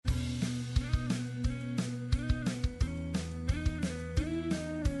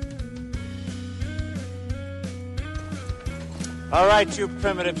All right, you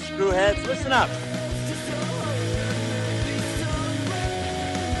primitive screwheads, listen up.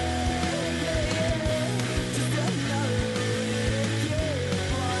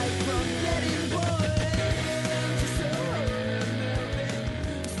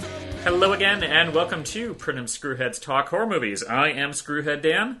 Hello again, and welcome to Primitive Screwheads Talk Horror Movies. I am Screwhead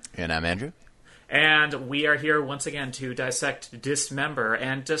Dan. And I'm Andrew. And we are here once again to dissect, dismember,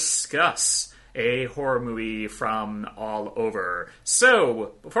 and discuss a horror movie from all over.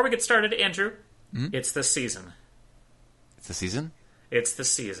 So, before we get started, Andrew, It's the season. It's the season? It's the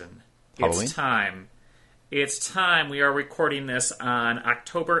season. Halloween? It's time. It's time. We are recording this on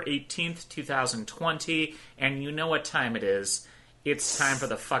October 18th, 2020, and you know what time it is. It's time for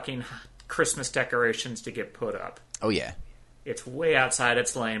the fucking Christmas decorations to get put up. Oh, yeah. It's way outside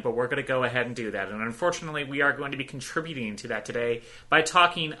its lane, but we're going to go ahead and do that. And unfortunately, we are going to be contributing to that today by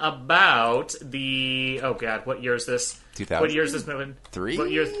talking about the... Oh, God, what year is this? 2000. What year is this movie? 3?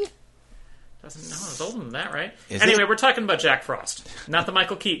 What year? Doesn't know. It's older than that, right? Is anyway, it? we're talking about Jack Frost. Not the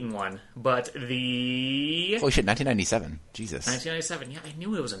Michael Keaton one, but the... Holy shit, 1997. Jesus. 1997. Yeah, I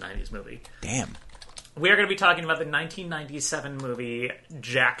knew it was a 90s movie. Damn. We are going to be talking about the 1997 movie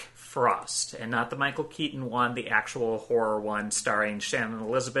Jack Frost, and not the Michael Keaton one, the actual horror one starring Shannon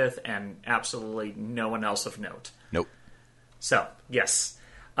Elizabeth and absolutely no one else of note. Nope. So, yes.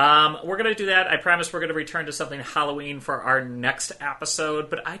 We're going to do that. I promise we're going to return to something Halloween for our next episode,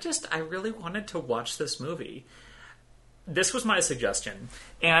 but I really wanted to watch this movie. This was my suggestion.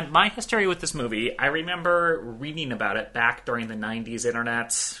 And my history with this movie, I remember reading about it back during the 90s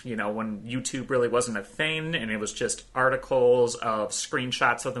internet, you know, when YouTube really wasn't a thing, and it was just articles of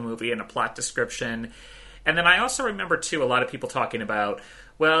screenshots of the movie and a plot description. And then I also remember, too, a lot of people talking about,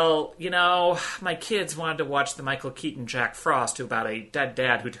 well, you know, my kids wanted to watch the Michael Keaton Jack Frost about a dead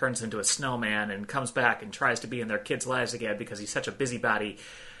dad who turns into a snowman and comes back and tries to be in their kids' lives again because he's such a busybody.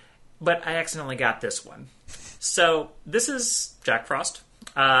 But I accidentally got this one. So, this is Jack Frost.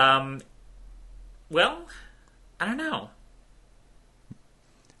 Well, I don't know.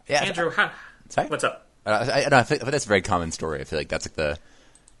 Yeah, Andrew, sorry? what's up? I think that's a very common story. I feel like that's like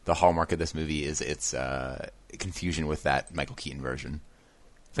the hallmark of this movie is its confusion with that Michael Keaton version.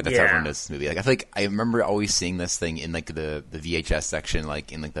 I think that's how everyone does this movie. Like, I feel like I remember always seeing this thing in like the VHS section,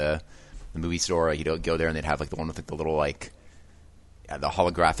 like in like the movie store. Like, you'd go there and they'd have like the one with like the little like the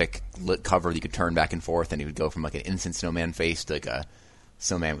holographic lit cover that you could turn back and forth, and it would go from like an innocent snowman face to like a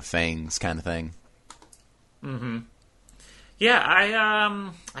snowman with fangs kind of thing. Mm-hmm. Yeah,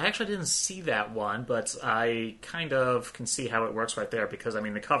 I actually didn't see that one, but I kind of can see how it works right there, because, I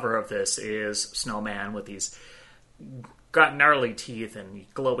mean, the cover of this is Snowman with these got gnarly teeth and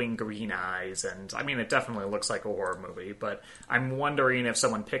glowing green eyes, and, I mean, it definitely looks like a horror movie, but I'm wondering if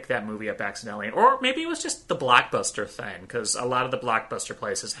someone picked that movie up accidentally, or maybe it was just the Blockbuster thing, because a lot of the Blockbuster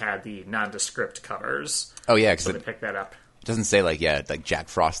places had the nondescript covers. Oh, yeah, because so they picked that up. It doesn't say, like Jack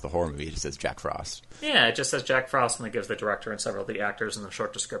Frost, the horror movie. It just says Jack Frost. Yeah, it just says Jack Frost, and it gives the director and several of the actors in the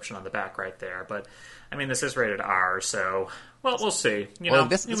short description on the back right there. But, I mean, this is rated R, so, well, we'll see. You know,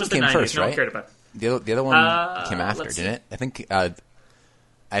 this it was one the came 90s. first, No one right? cared about it. The other one came after, let's didn't it?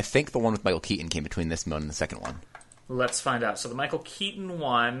 I think the one with Michael Keaton came between this one and the second one. Let's find out. So the Michael Keaton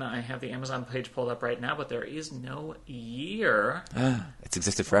one, I have the Amazon page pulled up right now, but there is no year. It's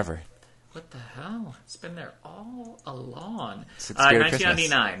existed forever. What the hell? It's been there all along. It's Spirit of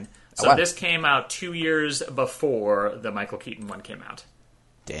 1999. So wow. This came out 2 years before the Michael Keaton one came out.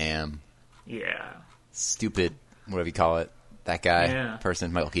 Damn. Yeah. Stupid, whatever you call it. That guy,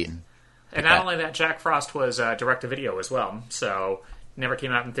 person, Michael Keaton. And not only that, Jack Frost was direct-to-video as well, so never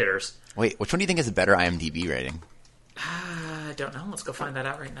came out in theaters. Wait, which one do you think is a better IMDb rating? I don't know. Let's go find that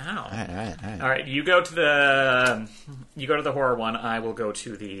out right now. All right. All right, you go to the horror one. I will go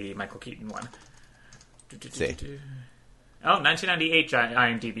to the Michael Keaton one. See. Oh, 1998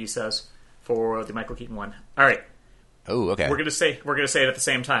 IMDb says for the Michael Keaton one. All right. Oh, okay. We're gonna say it at the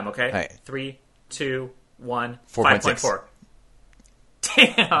same time. Okay. All right. 3, 2, 1. 4.6. 5.4.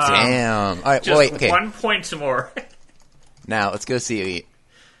 Damn. All right. Just wait. Okay. 1 point more. Now let's go see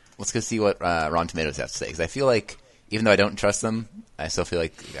what Rotten Tomatoes has to say, because I feel like, even though I don't trust them, I still feel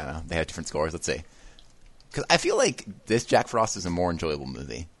like they have different scores. Let's see. Because I feel like this Jack Frost is a more enjoyable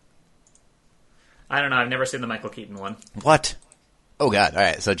movie. I don't know. I've never seen the Michael Keaton one. What? Oh, God. All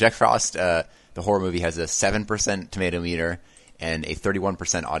right. So Jack Frost, the horror movie, has a 7% tomato meter and a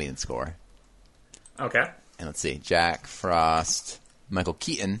 31% audience score. Okay. And let's see. Jack Frost, Michael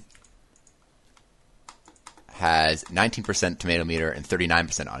Keaton has 19% tomato meter and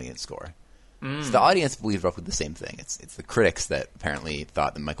 39% audience score. So the audience believes roughly the same thing. It's the critics that apparently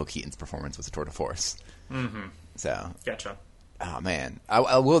thought that Michael Keaton's performance was a tour de force. Mm-hmm. So Gotcha. Oh man,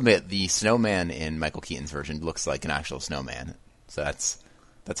 I will admit the snowman in Michael Keaton's version looks like an actual snowman, so that's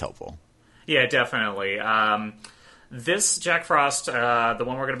helpful. Yeah, definitely. This Jack Frost, the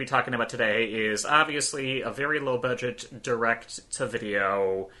one we're going to be talking about today, is obviously a very low-budget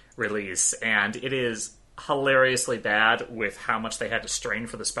direct-to-video release, and it is hilariously bad with how much they had to strain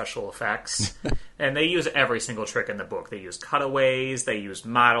for the special effects. And they use every single trick in the book. They use cutaways, they use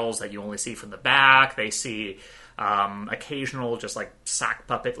models that you only see from the back, they see occasional just like sock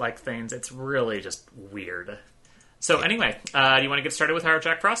puppet-like things. It's really just weird. So anyway, do you want to get started with our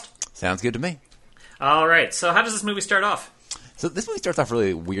Jack Frost? Sounds good to me. All right, so how does this movie start off? So this movie starts off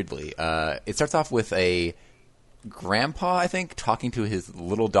really weirdly. It starts off with a grandpa, I think, talking to his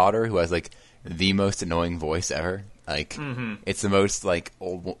little daughter who has like the most annoying voice ever. Like, It's the most like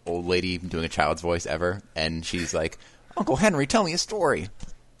old lady doing a child's voice ever, and she's like, "Uncle Henry, tell me a story."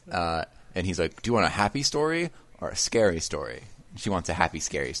 And he's like, "Do you want a happy story or a scary story?" She wants a happy,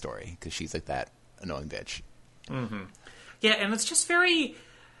 scary story because she's like that annoying bitch. Mm-hmm. Yeah, and it's just very...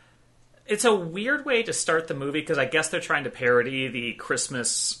 It's a weird way to start the movie because I guess they're trying to parody the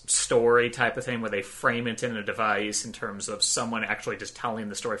Christmas story type of thing where they frame it in a device in terms of someone actually just telling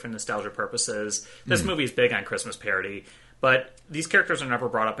the story for nostalgia purposes. This movie is big on Christmas parody, but these characters are never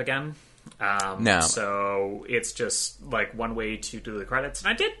brought up again. No. So it's just like one way to do the credits. And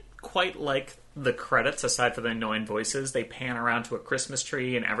I did quite like the credits, aside from the annoying voices. They pan around to a Christmas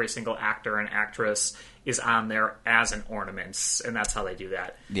tree, and every single actor and actress is on there as an ornament, and that's how they do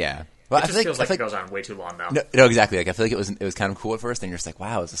that. Yeah. Well, it just feels like it goes on way too long, though. No, exactly. Like I feel like it was kind of cool at first, and you're just like,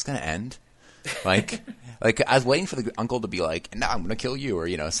 "Wow, is this going to end?" Like, like I was waiting for the uncle to be like, "No, I'm going to kill you,"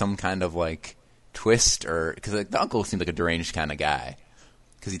 or some kind of like twist, or because like, the uncle seemed like a deranged kind of guy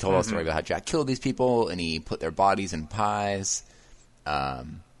because he told us a story about how Jack killed these people and he put their bodies in pies.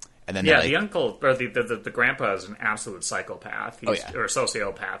 And then the uncle or the grandpa is an absolute psychopath. Or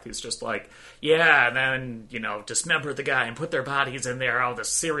sociopath. He's just like, and then dismember the guy and put their bodies in there. Oh, the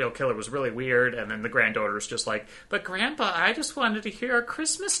serial killer was really weird. And then the granddaughter's just like, but Grandpa, I just wanted to hear a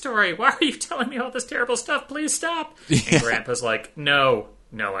Christmas story. Why are you telling me all this terrible stuff? Please stop. And Grandpa's like, no,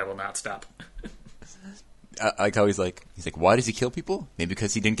 I will not stop. I like how he's like, why does he kill people? Maybe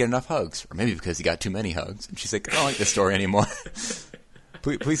because he didn't get enough hugs, or maybe because he got too many hugs. And she's like, I don't like this story anymore.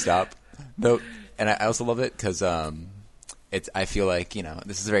 Please stop. No, and I also love it because I feel like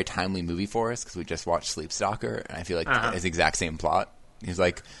this is a very timely movie for us because we just watched Sleep Stalker, and I feel like it's the exact same plot. He's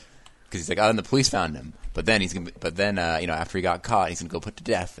like, because he's like, and the police found him, but then after he got caught, he's gonna go put to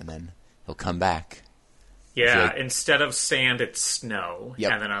death, and then he'll come back. Yeah, like, instead of sand, it's snow,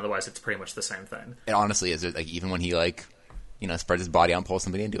 yep. And then otherwise, it's pretty much the same thing. It honestly is. Like even when he spreads his body out and pulls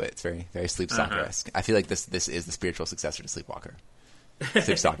somebody into it, it's very very Sleep Stalker-esque. I feel like this is the spiritual successor to Sleepwalker.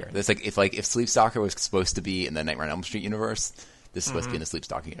 Sleep Stalker. It's like if Sleep Stalker was supposed to be in the Nightmare on Elm Street universe, this is supposed to be in the Sleep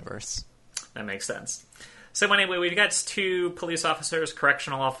Stalker universe. That makes sense. So anyway, we've got two police officers,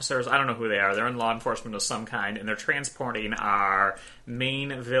 correctional officers. I don't know who they are. They're in law enforcement of some kind, and they're transporting our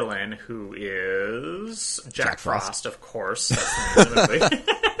main villain, who is Jack Frost, of course. That's the name of the movie.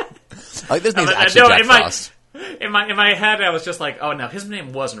 I like this name's actually Jack Frost. In my head, I was just like, oh, no, his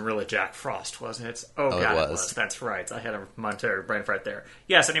name wasn't really Jack Frost, was it? Oh, God, it was. That's right. I had a momentary brain fart there.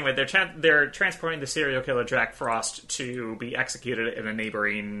 Yes, anyway, they're transporting the serial killer Jack Frost to be executed in a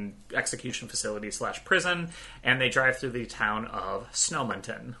neighboring execution facility / prison, and they drive through the town of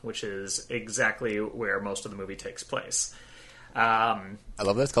Snowmonton, which is exactly where most of the movie takes place. I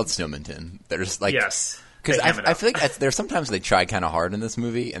love that it's called Snowmonton. They're just like... Yes. Because I feel like there's sometimes they try kind of hard in this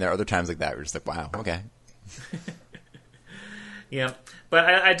movie, and there are other times like that where you're just like, wow, okay. Yeah, but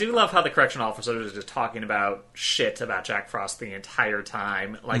I do love how the correctional officers are just talking about shit about Jack Frost the entire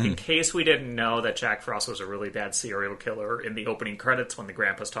time. Like, in case we didn't know that Jack Frost was a really bad serial killer in the opening credits when the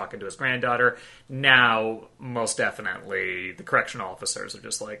grandpa's talking to his granddaughter, now, most definitely, the correctional officers are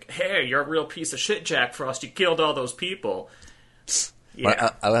just like, hey, you're a real piece of shit, Jack Frost. You killed all those people. Yeah.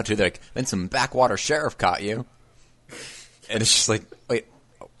 Well, I love to they're like, then some backwater sheriff caught you. And it's just like, wait,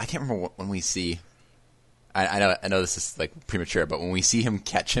 I can't remember when we see... I know this is like premature, but when we see him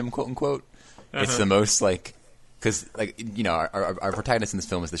catch him, quote unquote, it's the most like, because like our protagonist in this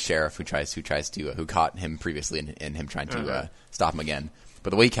film is the sheriff who caught him previously and him trying to stop him again.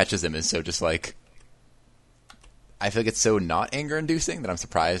 But the way he catches him is so just like, I feel like it's so not anger inducing that I'm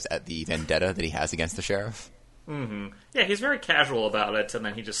surprised at the vendetta that he has against the sheriff. Mm-hmm. Yeah, he's very casual about it, and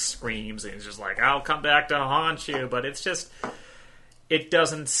then he just screams and he's just like, "I'll come back to haunt you," but it's just, it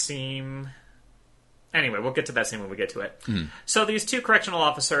doesn't seem. Anyway, we'll get to that scene when we get to it. So these two correctional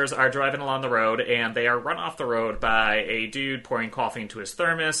officers are driving along the road, and they are run off the road by a dude pouring coffee into his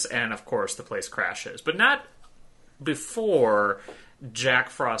thermos, and of course the place crashes. But not before Jack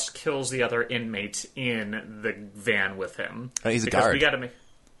Frost kills the other inmate in the van with him. Oh, he's a because guard. We got to make.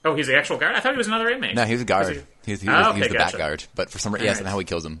 Oh, he's the actual guard. I thought he was another inmate. No, he was a guard. He was the gotcha. back guard. But for some reason, All that's right. not how he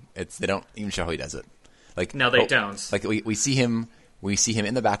kills him. They don't even show how he does it. Like No, they don't. Like we see him. We see him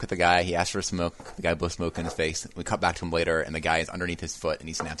in the back with the guy. He asks for a smoke. The guy blows smoke in his face. We cut back to him later, and the guy is underneath his foot, and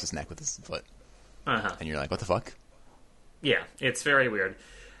he snaps his neck with his foot. Uh-huh. And you're like, what the fuck? Yeah, it's very weird.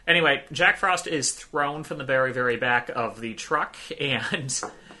 Anyway, Jack Frost is thrown from the very, very back of the truck, and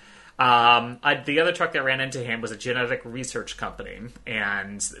the other truck that ran into him was a genetic research company,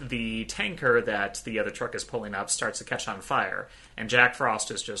 and the tanker that the other truck is pulling up starts to catch on fire, and Jack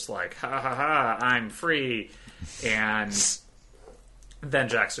Frost is just like, ha ha ha, I'm free, and then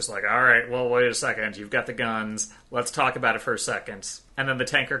Jack's just like, all right, well, wait a second, you've got the guns, let's talk about it for a second, and then the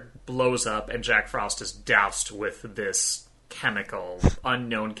tanker blows up, and Jack Frost is doused with this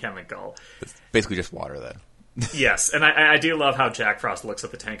unknown chemical. It's basically just water, though. Yes, and I do love how Jack Frost looks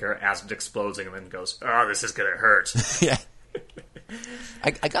at the tanker as it's exploding and then goes, oh, this is gonna hurt. Yeah.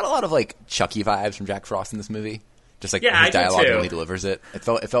 I got a lot of, like, Chucky vibes from Jack Frost in this movie. Just, like, Yeah, his I do dialogue too. when he delivers it. It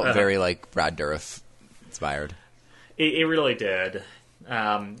felt very, like, Brad Dourif inspired. It really did.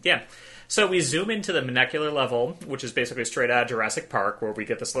 Yeah. So we zoom into the molecular level, which is basically straight out of Jurassic Park, where we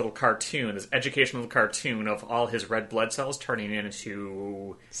get this little cartoon, this educational cartoon of all his red blood cells turning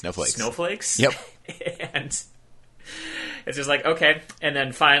into Snowflakes. Yep. Yep. And it's just like, okay. And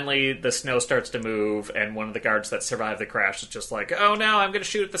then finally the snow starts to move, and one of the guards that survived the crash is just like, oh no, I'm going to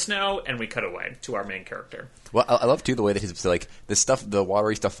shoot at the snow, and we cut away to our main character. Well, I love, too, the way that he's, like, this stuff, the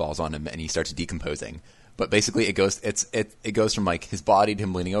watery stuff falls on him, and he starts decomposing. But basically, it goes from, like, his body to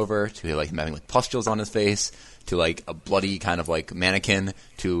him leaning over to, like, him having, like, pustules on his face to, like, a bloody kind of, like, mannequin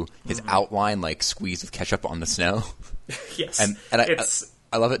to his outline, like, squeezed with ketchup on the snow. Yes. And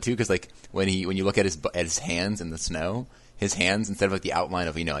I love it, too, because, like, when you look at his hands in the snow, his hands, instead of, like, the outline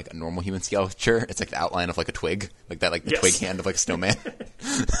of, like, a normal human sculpture, it's, like, the outline of, like, a twig. Like that, like, the twig hand of, like, a snowman.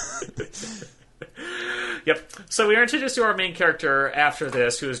 Yep. So we are introduced to our main character after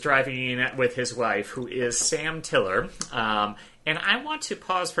this, who is driving with his wife, who is Sam Tiller. And I want to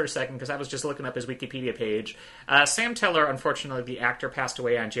pause for a second because I was just looking up his Wikipedia page. Sam Tiller, unfortunately, the actor, passed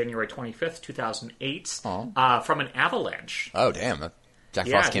away on January 25th, 2008, from an avalanche. Oh, damn. Jack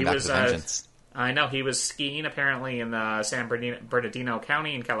Frost came back with a vengeance. I know. He was skiing, apparently, in San Bernardino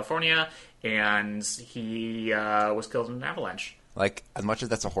County in California, and he was killed in an avalanche. Like, as much as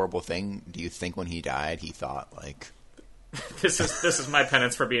that's a horrible thing, do you think when he died, he thought, like... This is my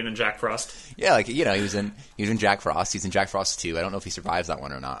penance for being in Jack Frost. Yeah, like, you know, he was in Jack Frost. He's in Jack Frost 2. I don't know if he survives that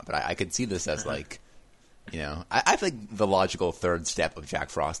one or not, but I could see this as, like, you know... I feel like the logical third step of Jack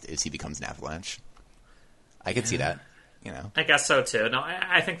Frost is he becomes an avalanche. I could see that, you know. I guess so, too. No,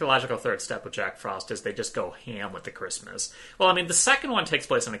 I think the logical third step with Jack Frost is they just go ham with the Christmas. Well, I mean, the second one takes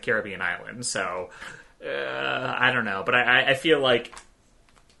place on a Caribbean island, so... I don't know, but I feel like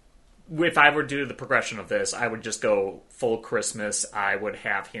if I were to do the progression of this, I would just go full Christmas. I would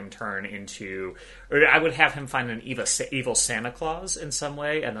have him turn into... Or I would have him find an evil Santa Claus in some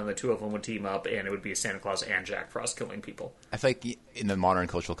way, and then the two of them would team up, and it would be Santa Claus and Jack Frost killing people. I feel like in the modern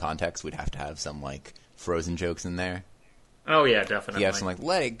cultural context, we'd have to have some, like, Frozen jokes in there. Oh, yeah, definitely. You have some, like,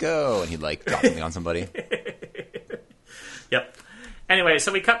 let it go, and he'd, like, drop something on somebody. Yep. Anyway,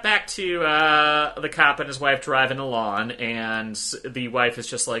 so we cut back to the cop and his wife driving along, and the wife is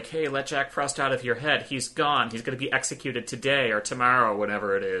just like, hey, let Jack Frost out of your head. He's gone. He's going to be executed today or tomorrow,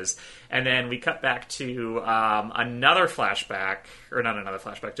 whenever it is. And then we cut back to another flashback, or not another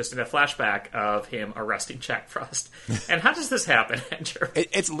flashback, just in a flashback of him arresting Jack Frost. And how does this happen, Andrew?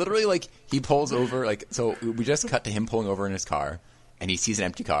 It's literally like he pulls over, like, so we just cut to him pulling over in his car, and he sees an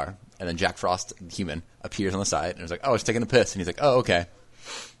empty car, and then Jack Frost, human, appears on the side, and he's like, oh, it's taking a piss. And he's like, oh, okay. And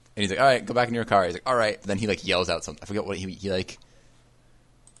he's like, all right, go back in your car. He's like, all right. Then he, like, yells out something. I forget what he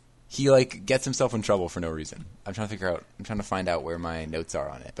gets himself in trouble for no reason. I'm trying to find out where my notes are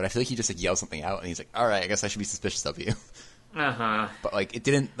on it. But I feel like he just, like, yells something out, and he's like, all right, I guess I should be suspicious of you. Uh-huh. But, like, it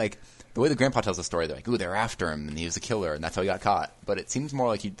didn't, like, the way the grandpa tells the story, they're like, ooh, they're after him, and he was a killer, and that's how he got caught. But it seems more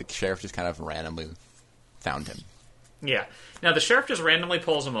like the sheriff just kind of randomly found him. Yeah. Now, the sheriff just randomly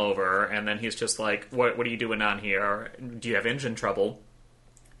pulls him over, and then he's just like, what are you doing on here? Do you have engine trouble?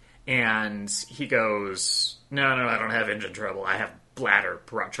 And he goes, no, I don't have engine trouble. I have bladder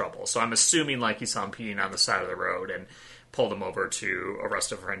trouble. So I'm assuming, like, he saw him peeing on the side of the road and pulled him over to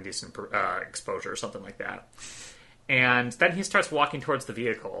arrest him for indecent exposure or something like that. And then he starts walking towards the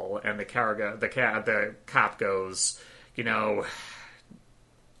vehicle, and the cop goes, no,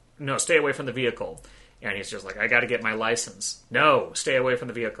 stay away from the vehicle. And he's just like, I gotta get my license. No, stay away from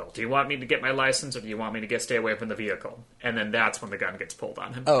the vehicle. Do you want me to get my license, or do you want me to stay away from the vehicle? And then that's when the gun gets pulled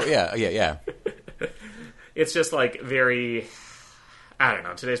on him. Oh, yeah. It's just like very... I don't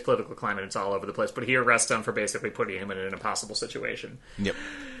know, today's political climate, it's all over the place. But he arrests him for basically putting him in an impossible situation. Yep.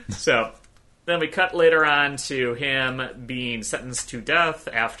 So... Then we cut later on to him being sentenced to death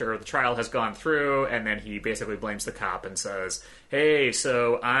after the trial has gone through, and then he basically blames the cop and says, hey,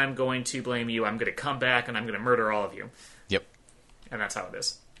 so I'm going to blame you, I'm going to come back, and I'm going to murder all of you. Yep. And that's how it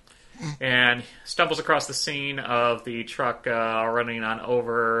is. And stumbles across the scene of the truck running on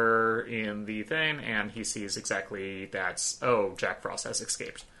over in the thing, and he sees exactly Jack Frost has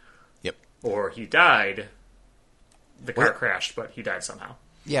escaped. Yep. Or he died. The car crashed, but he died somehow.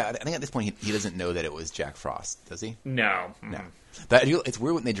 Yeah, I think at this point he doesn't know that it was Jack Frost, does he? No. No. It's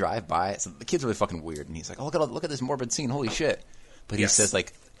weird when they drive by. So the kid's really fucking weird, and he's like, "Oh, look at this morbid scene! Holy shit!" But he says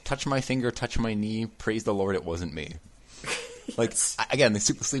like, "Touch my finger, touch my knee. Praise the Lord, it wasn't me." Like again, the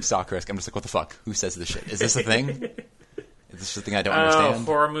sleep stalker. I'm just like, "What the fuck? Who says this shit? Is this a thing? Is this a thing I don't understand?"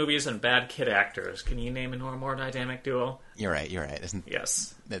 Horror movies and bad kid actors. Can you name a more dynamic duo? You're right.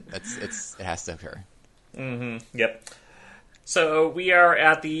 Yes. It has to occur. Mm-hmm. Yep. So we are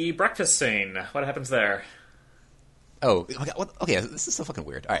at the breakfast scene. What happens there? Oh, okay. This is so fucking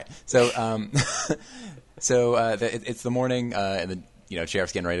weird. All right, so it's the morning, and the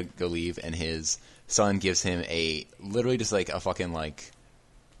sheriff's getting ready to go leave, and his son gives him literally just like a fucking like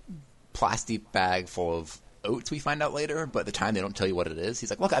plastic bag full of oats. We find out later, but at the time they don't tell you what it is.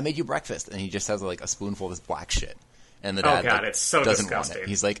 He's like, "Look, I made you breakfast," and he just has like a spoonful of this black shit, and the dad it's so doesn't disgusting. want it.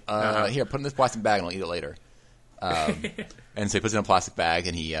 He's like, "Here, put in this plastic bag, and I'll eat it later." And so he puts it in a plastic bag,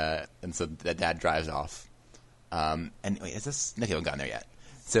 and so the dad drives off. And wait, is this? No, he hasn't gotten there yet.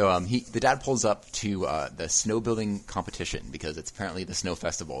 So the dad pulls up to the snow building competition because it's apparently the snow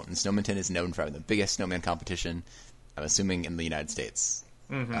festival, and Snowminton is known for having the biggest snowman competition, I'm assuming, in the United States.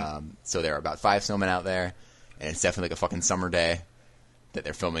 Mm-hmm. So there are about 5 snowmen out there, and it's definitely like a fucking summer day that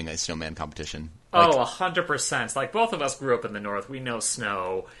they're filming a snowman competition. Like, 100%. Like, both of us grew up in the North. We know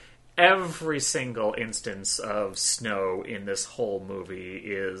snow. Every single instance of snow in this whole movie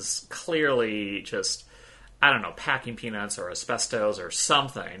is clearly just, I don't know, packing peanuts or asbestos or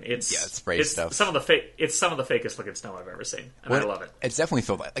something. It's spray stuff. It's some of the fakest looking snow I've ever seen, and I love it. It's definitely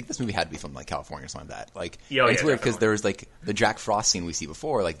filmed like this movie had to be filmed like California or something like that. Like it's weird because there was like the Jack Frost scene we see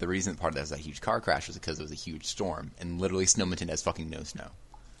before. Like the reason part of that was a huge car crash was because it was a huge storm, and literally Snowminton has fucking no snow.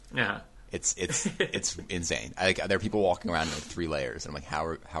 Yeah. It's insane. There are people walking around in like 3 layers, and I'm like, how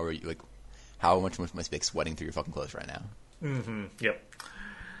are you like? How much must you be like, sweating through your fucking clothes right now? Mm-hmm. Yep.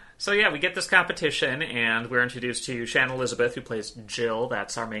 So yeah, we get this competition, and we're introduced to Shannon Elizabeth, who plays Jill.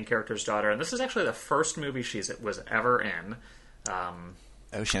 That's our main character's daughter, and this is actually the first movie she was ever in.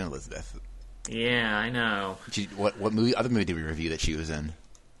 Shannon Elizabeth. Yeah, I know. What other movie did we review that she was in?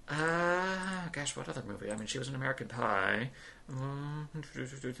 Gosh, what other movie? I mean, she was in American Pie.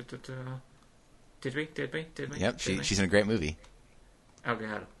 Did we? Yep, she's in a great movie. Oh,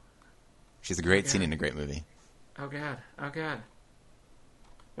 God. She's a great scene in a great movie. Oh, God.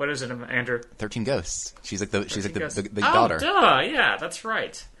 What is it, Andrew? 13 Ghosts. She's like the oh, daughter. Duh, yeah, that's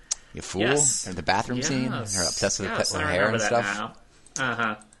right. You fool. Yes. And the bathroom scene. Her obsessed with her hair and stuff.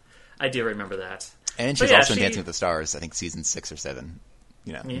 Uh-huh. I do remember that. And she's also in Dancing with the Stars, I think season 6 or 7.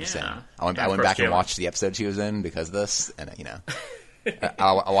 I'm just saying. I went back and watched the episode she was in because of this, and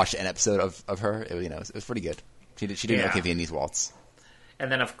I watched an episode of her. It was pretty good. She did an okay Viennese waltz.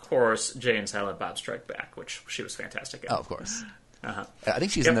 And then, of course, Jay and Silent Bob Strike Back, which she was fantastic in. Oh, of course. Uh-huh. I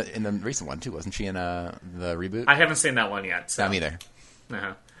think she's in the recent one too, wasn't she? In the reboot. I haven't seen that one yet. So. Not me either.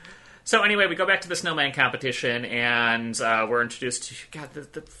 Uh-huh. So anyway, we go back to the snowman competition, and we're introduced to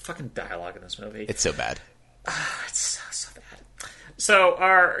the fucking dialogue in this movie. It's so bad. It's so bad. So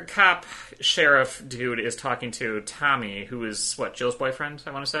our cop sheriff dude is talking to Tommy, who is Jill's boyfriend,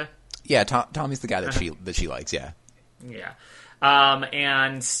 I want to say. Yeah, Tommy's the guy that she likes. Yeah. Yeah.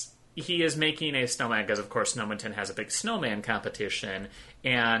 And he is making a snowman because, of course, Snowminton has a big snowman competition,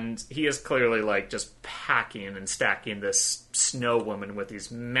 and he is clearly just packing and stacking this snow woman with these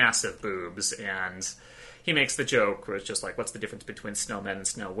massive boobs, and he makes the joke where it's just like, what's the difference between snowmen and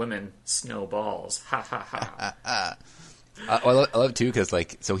snow women? Snowballs. Ha ha ha. I love it too because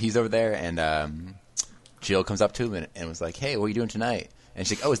so he's over there, and Jill comes up to him and was like, "Hey, what are you doing tonight?" And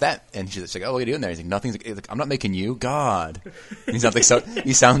she's like, "Oh, is that?" And she's like, "Oh, what are you doing there?" He's like, "Nothing." He's like, "I'm not making you, God." And he's not so.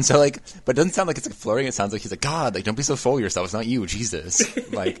 He sounds so but it doesn't sound like it's flirting. It sounds like he's like, "God, don't be so full of yourself. It's not you, Jesus."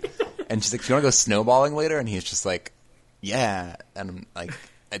 And she's like, "You want to go snowballing later?" And he's just like, "Yeah." And I'm like,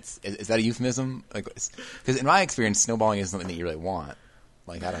 is that a euphemism? Because in my experience, snowballing is something that you really want.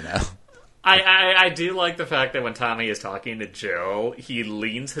 I don't know. I do like the fact that when Tommy is talking to Joe, he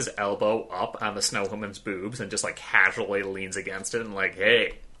leans his elbow up on the snow woman's boobs and just like casually leans against it and like,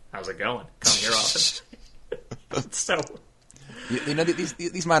 hey, how's it going? Come here often. So, you know,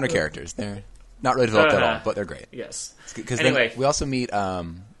 these minor characters, they're not really developed at all, but they're great. Yes. Because anyway, then we also meet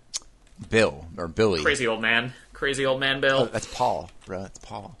Bill or Billy. Crazy old man Bill. Oh, that's Paul, bro. That's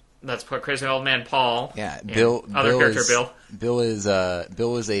Paul. That's crazy old man Paul. Yeah, Bill. Other character Bill. Bill is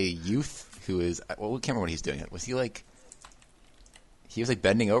a youth who is. Well, I can't remember what he's doing. Was he like? He was like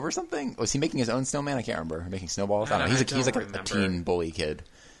bending over something. Was he making his own snowman? I can't remember. Making snowballs. I don't know. He's like a teen bully kid.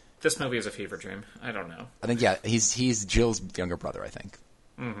 This movie is a fever dream. I don't know. I think he's Jill's younger brother. I think,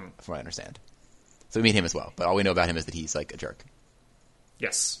 from what I understand. So we meet him as well. But all we know about him is that he's like a jerk.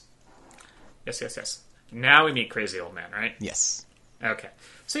 Yes. Now we meet crazy old man, right? Yes. Okay.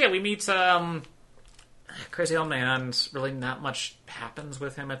 So yeah, we meet crazy old man. Really not much happens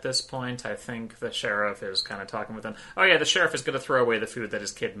with him at this point. I think the sheriff is kind of talking with him. Oh yeah, the sheriff is going to throw away the food that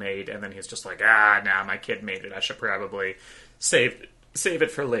his kid made, and then he's just like, nah, my kid made it. I should probably save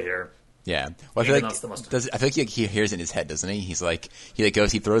it for later. Yeah. Well, I feel like he hears it in his head, doesn't he? He's like, he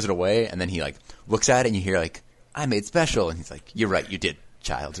throws it away, and then he like looks at it, and you hear like, I made special, and he's like, you're right, you did,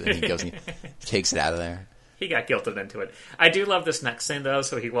 child. And he goes and he takes it out of there. He got guilted into it. I do love this next scene, though.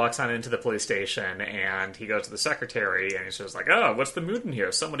 So he walks on into the police station, and he goes to the secretary, and he's just like, oh, what's the mood in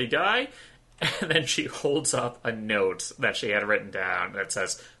here? Somebody die? And then she holds up a note that she had written down that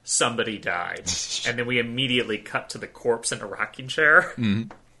says, somebody died. And then we immediately cut to the corpse in a rocking chair.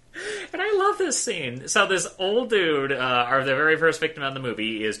 Mm-hmm. And I love this scene. So this old dude, the very first victim of the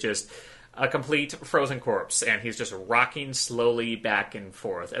movie, is just a complete frozen corpse, and he's just rocking slowly back and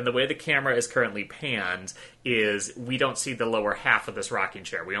forth. And the way the camera is currently panned is we don't see the lower half of this rocking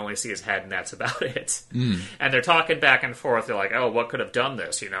chair. We only see his head, and that's about it. And they're talking back and forth. They're like, oh, what could have done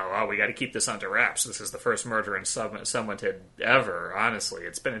this? You know, oh, we got to keep this under wraps. This is the first murder in someone did ever, honestly.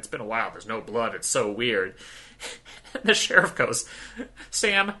 It's been a while. There's no blood. It's so weird. The sheriff goes,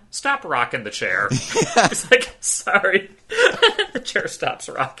 Sam, stop rocking the chair. He's like, sorry. The chair stops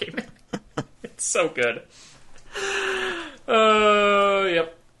rocking. It's so good. Oh,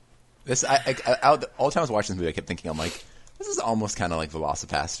 yep. This all the time I was watching this movie, I kept thinking, I'm like, this is almost kind of like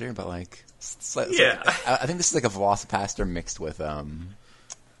Velocipaster, but like, yeah. I think this is like a Velocipaster mixed with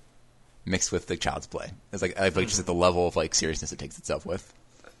the Child's Play. It's like just at the level of like seriousness it takes itself with.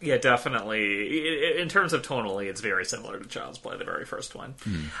 Yeah, definitely. In terms of tonally, it's very similar to Child's Play, the very first one.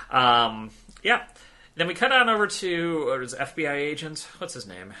 Yeah. Then we cut on over to FBI agent. What's his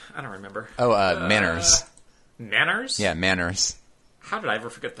name? I don't remember. Manners. Manners? Yeah, Manners. How did I ever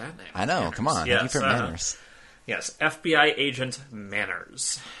forget that name? I know. Manners. Come on. Yes, Manners. Yes, FBI agent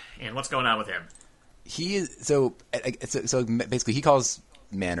Manners. And what's going on with him? He is so basically he calls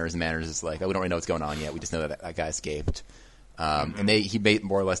Manners, and Manners is like, oh, we don't really know what's going on yet. We just know that guy escaped. And he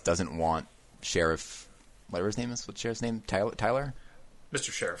more or less doesn't want Sheriff, whatever his name is. What's Sheriff's name? Tyler?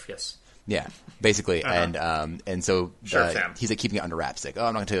 Mr. Sheriff, yes. Yeah, basically, and so Sam. he's like keeping it under wraps. Like, oh,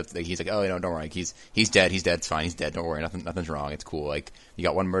 I'm not going to tell you. He's like, oh, don't worry. He's dead. He's dead. It's fine. He's dead. Don't worry. Nothing's wrong. It's cool. Like, you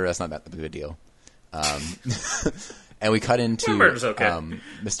got one murder. That's not that big of a deal. And we cut into okay.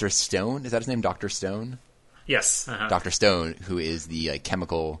 Mr. Stone. Is that his name? Dr. Stone? Yes. Dr. Stone, who is the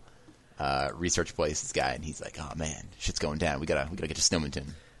chemical research places guy, and he's like, oh man, shit's going down. We gotta get to Snowminton.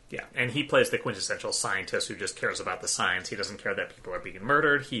 Yeah, and he plays the quintessential scientist who just cares about the science. He doesn't care that people are being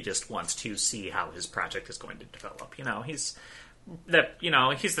murdered. He just wants to see how his project is going to develop. He's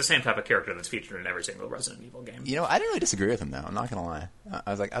the same type of character that's featured in every single Resident Evil game. I didn't really disagree with him though. I'm not gonna lie.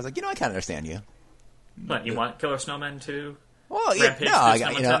 I was like, I kind of understand you. What, you want Killer Snowman to? Well, yeah, no,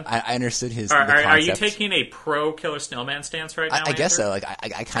 I understood his. Are you taking a pro Killer Snowman stance right now? I guess so. Like,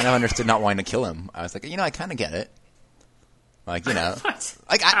 I kind of understood not wanting to kill him. I was like, I kind of get it. Like, what?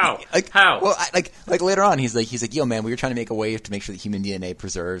 Like, How? Well, like later on, he's like, yo, man, we were trying to make a way to make sure that human DNA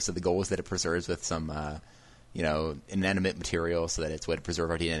preserves. So the goal is that it preserves with some, inanimate material, so that it's a way to preserve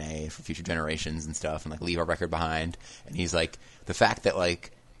our DNA for future generations and stuff, and like leave our record behind. And he's like, the fact that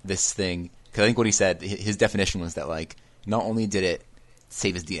like this thing, because I think what he said, his definition was that like not only did it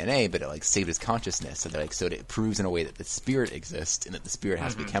save his DNA, but it like saved his consciousness, so that it proves in a way that the spirit exists, and that the spirit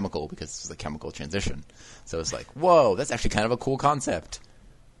has to be chemical because this is a chemical transition. So it's like, whoa, that's actually kind of a cool concept.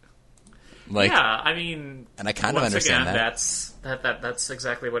 Like, yeah, I mean, and I kind of understand that. That's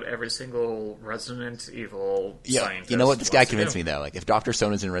exactly what every single Resident Evil scientist. You know what? This guy convinced me though. Like, if Dr.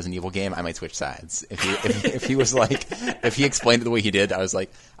 Stone is in a Resident Evil game, I might switch sides. If he was like, if he explained it the way he did, I was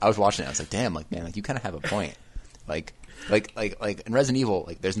watching it. I was like, damn, like man, like you kind of have a point. Like in Resident Evil,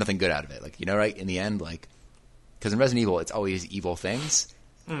 like there's nothing good out of it. Like, right? In the end, like, because in Resident Evil, it's always evil things,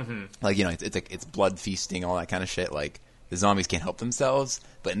 Mm-hmm. Like, it's blood feasting, all that kind of shit. Like, the zombies can't help themselves.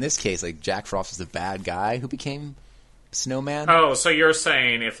 But in this case, like, Jack Frost was the bad guy who became Snowman. Oh, so you're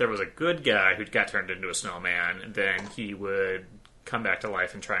saying if there was a good guy who got turned into a snowman, then he would come back to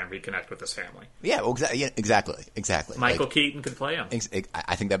life and try and reconnect with his family. Yeah, well, exactly. Michael Keaton could play him.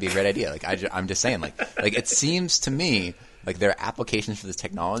 I think that'd be a great idea. Like, I'm just saying, like it seems to me like there are applications for this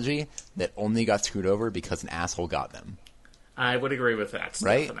technology that only got screwed over because an asshole got them. I would agree with that.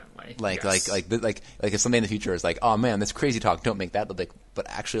 Right? Definitely. Like, yes. like if somebody in the future is like, oh man, this crazy talk, don't make that. But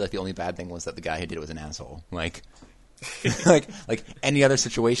actually, like, the only bad thing was that the guy who did it was an asshole. Like, like any other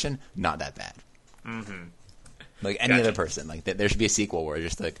situation, not that bad. Mm-hmm. Like any other person, like there should be a sequel where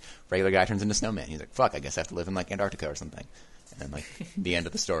just like regular guy turns into snowman. He's like, "Fuck, I guess I have to live in like Antarctica or something." And then like the end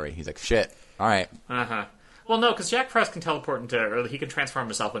of the story, he's like, "Shit, all right." Well, no, because Jack Frost can teleport or he can transform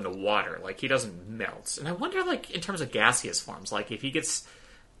himself into water. Like he doesn't melt. And I wonder, like in terms of gaseous forms, like if he gets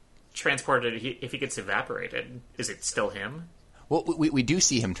transported, if he gets evaporated, is it still him? Well, we do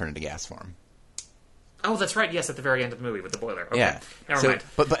see him turn into gas form. Oh, that's right. Yes, at the very end of the movie with the boiler. Okay. Yeah. Never mind.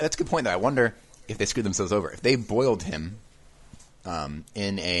 But that's a good point, though. I wonder if they screwed themselves over. If they boiled him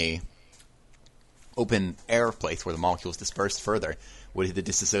in a open air place where the molecules disperse further, would the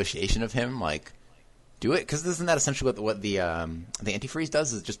disassociation of him like do it? Because isn't that essentially what the antifreeze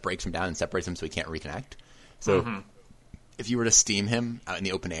does? Is it just breaks him down and separates him so he can't reconnect? So if you were to steam him out in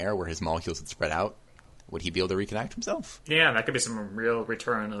the open air where his molecules had spread out, would he be able to reconnect himself? Yeah, that could be some real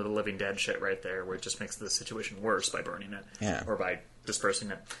Return of the Living Dead shit right there, where it just makes the situation worse by burning it. Yeah. Or by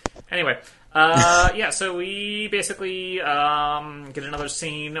dispersing it. Anyway, so we basically get another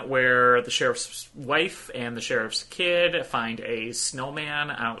scene where the sheriff's wife and the sheriff's kid find a snowman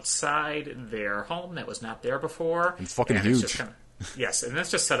outside their home that was not there before. It's fucking huge. Yes, and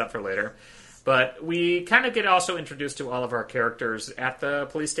that's just set up for later. But we kind of get also introduced to all of our characters at the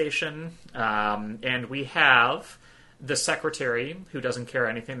police station. And we have the secretary who doesn't care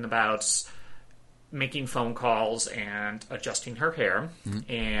anything about making phone calls and adjusting her hair.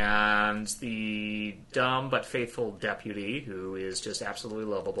 Mm-hmm. And the dumb but faithful deputy who is just absolutely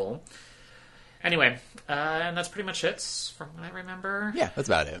lovable. Anyway, and that's pretty much it from what I remember. Yeah, that's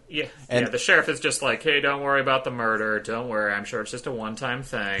about it. Yeah, the sheriff is just like, hey, don't worry about the murder. Don't worry, I'm sure it's just a one-time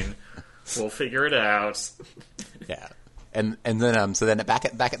thing. We'll figure it out. Yeah, and then so then back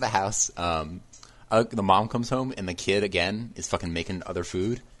at the house, the mom comes home and the kid again is fucking making other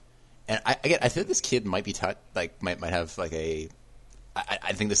food, and I feel like this kid might be might have like a.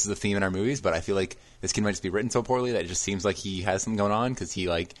 I think this is the theme in our movies, but I feel like this kid might just be written so poorly that it just seems like he has something going on because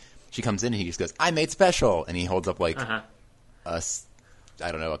she comes in and he just goes, "I made special," and he holds up like a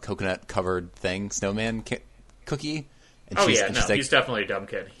coconut covered snowman cookie. And he's definitely a dumb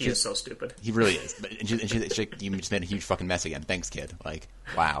kid. He is so stupid. He really is. And she's like, you just made a huge fucking mess again. Thanks, kid. Like,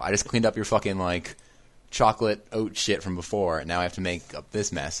 wow, I just cleaned up your fucking, like, chocolate oat shit from before, and now I have to make up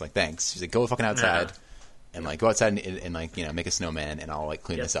this mess. Like, thanks. She's like, go fucking outside, and, like, go outside and like, make a snowman, and I'll, like,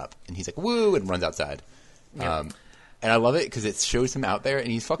 clean this up. And he's like, woo, and runs outside. Yep. And I love it, because it shows him out there, and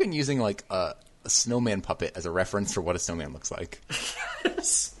he's fucking using, like, a snowman puppet as a reference for what a snowman looks like.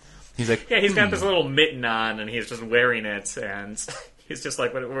 Yes. He's like, he's got this little mitten on, and he's just wearing it, and he's just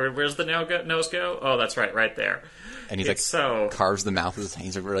like, where's the nose go? Oh, that's right there. And he's carves the mouth with his hand.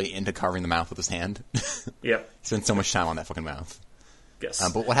 He's really into carving the mouth with his hand. Yep. He spends so much time on that fucking mouth. Yes.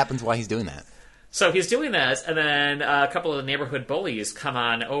 But what happens while he's doing that? So he's doing that, and then a couple of the neighborhood bullies come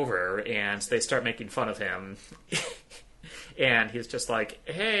on over, and they start making fun of him. And he's just like,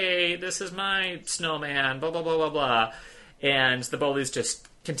 hey, this is my snowman, blah, blah, blah, blah, blah. And the bullies just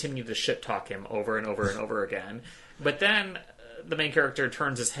continue to shit talk him over and over and over again. But then the main character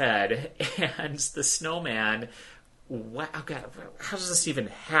turns his head, and the snowman... Wow, God, how does this even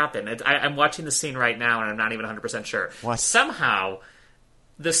happen? I'm watching the scene right now, and I'm not even 100% sure. What? Somehow,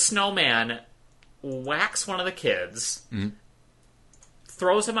 the snowman whacks one of the kids,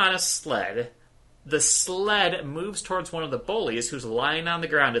 throws him on a sled. The sled moves towards one of the bullies, who's lying on the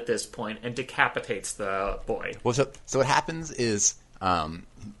ground at this point, and decapitates the boy. Well, so what happens is...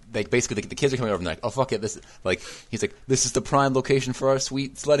 basically the kids are coming over and they're like, oh fuck it, he's like, this is the prime location for our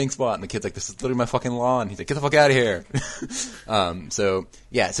sweet sledding spot, and the kid's like, this is literally my fucking lawn. He's like, get the fuck out of here. So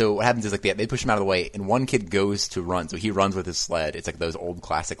what happens is like they push him out of the way, and one kid goes to run, so he runs with his sled. It's like those old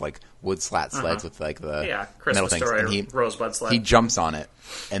classic like wood slat sleds with like the metal things, Story, and Rosebud sled. He jumps on it,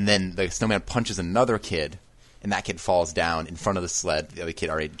 and then the snowman punches another kid, and that kid falls down in front of the sled the other kid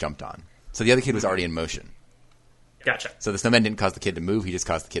already jumped on. So the other kid was already in motion. Gotcha. So the snowman didn't cause the kid to move; he just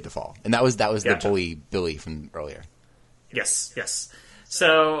caused the kid to fall, and that was the bully Billy from earlier. Yes.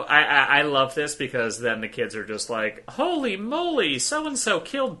 So I love this because then the kids are just like, holy moly, so-and-so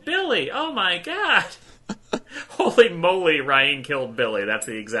killed Billy. Oh my god. Holy moly, Ryan killed Billy. That's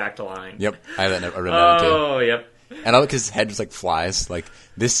the exact line. Yep, I wrote that down too. Oh, yep. And I like his head just like flies. Like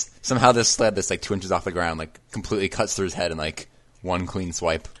this somehow this sled that's like 2 inches off the ground like completely cuts through his head in like one clean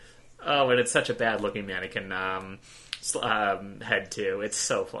swipe. Oh, and it's such a bad looking mannequin head too. It's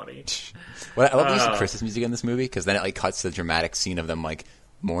so funny. Well, I love the use of Christmas music in this movie because then it like cuts to the dramatic scene of them like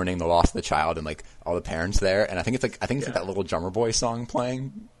mourning the loss of the child and like all the parents there. And I think it's like that little Drummer Boy song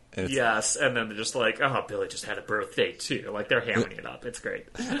playing. Yes, and then they're just like, oh, Billy just had a birthday too. Like they're hammering it up. It's great.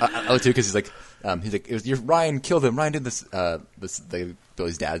 I love too because he's like, it was Ryan killed him. Ryan did this.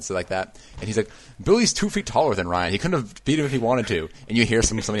 Billy's dad said like that, and he's like, Billy's 2 feet taller than Ryan. He couldn't have beat him if he wanted to. And you hear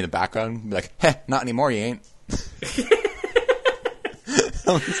somebody in the background be like, heh, not anymore. You ain't.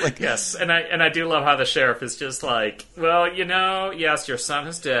 Like, yes, and I do love how the sheriff is just like, well, yes, your son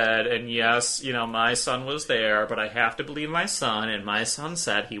is dead, and yes, my son was there, but I have to believe my son, and my son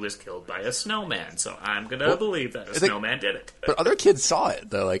said he was killed by a snowman, so I'm gonna believe that a snowman did it. But other kids saw it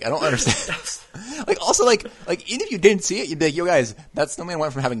though. Like I don't understand. Like also like even if you didn't see it, you'd be like, yo guys, that snowman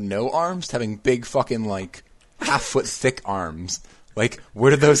went from having no arms to having big fucking like half-foot thick arms. Like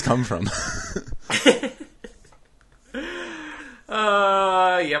where did those come from?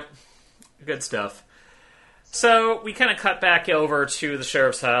 Yep. Good stuff. So we kind of cut back over to the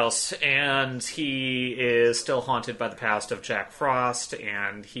sheriff's house, and he is still haunted by the past of Jack Frost,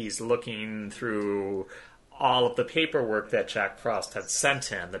 and he's looking through all of the paperwork that Jack Frost had sent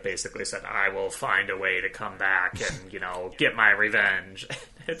him that basically said, I will find a way to come back and, get my revenge.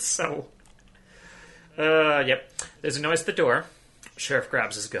 It's so... Yep. There's a noise at the door. Sheriff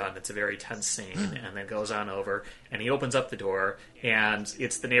grabs his gun. It's a very tense scene, and then goes on over, and he opens up the door, and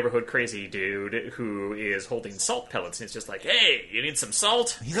it's the neighborhood crazy dude who is holding salt pellets, and he's just like, "Hey, you need some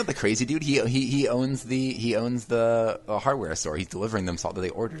salt?" He's not the crazy dude. He owns the hardware store. He's delivering them salt that they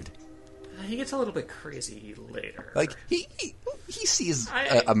ordered. He gets a little bit crazy later. Like he sees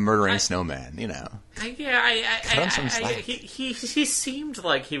a murdering snowman, He seemed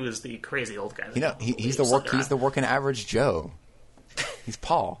like he was the crazy old guy. He's the working average Joe. He's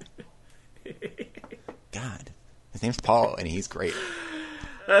Paul. God. His name's Paul, and he's great.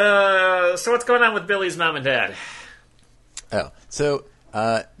 So what's going on with Billy's mom and dad? So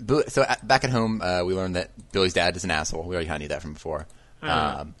back at home, we learned that Billy's dad is an asshole. We already kind of knew that from before.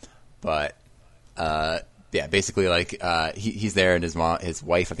 Basically, like, he's there, and his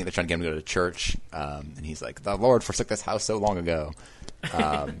wife, I think they're trying to get him to go to church, and he's like, the Lord forsook this house so long ago.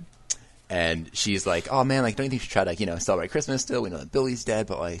 And she's like, oh man, like, don't you think you should try to, celebrate Christmas still? We know that Billy's dead,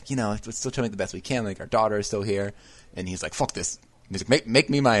 but like, let's still try to make the best we can. Like, our daughter is still here. And he's like, fuck this. He's like, make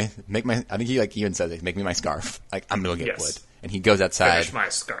my, I think he like even says, like, make me my scarf. Like, I'm gonna go get wood. And he goes outside my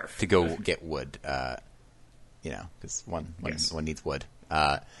scarf. to go get wood, because one needs wood.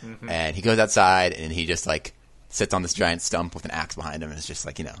 And he goes outside and he just like sits on this giant stump with an axe behind him, and it's just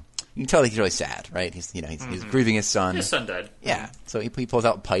like, you can tell he's really sad, right? He's he's grieving his son. His son died. Yeah. So he pulls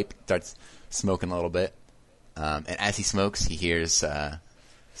out a pipe, starts smoking a little bit, and as he smokes, he hears a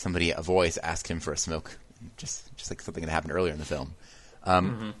voice ask him for a smoke, just like something that happened earlier in the film.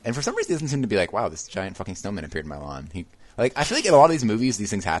 And for some reason, he doesn't seem to be like, wow, this giant fucking snowman appeared in my lawn. I feel like in a lot of these movies, these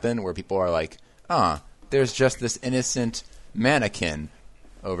things happen where people are like, there's just this innocent mannequin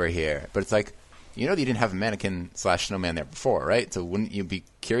over here, but it's like, you didn't have a mannequin/snowman there before, right? So wouldn't you be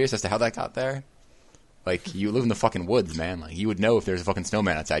curious as to how that got there? Like, you live in the fucking woods, man. Like, you would know if there's a fucking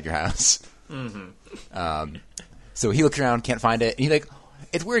snowman outside your house. So he looks around, can't find it, and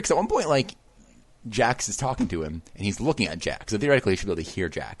it's weird because at one point, like, Jax is talking to him, and he's looking at Jack. So theoretically, he should be able to hear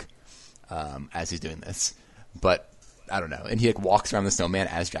Jack as he's doing this. But I don't know. And he like walks around the snowman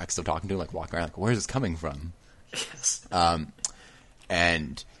as Jack's still talking to him, like walking around, like, where's this coming from? Yes.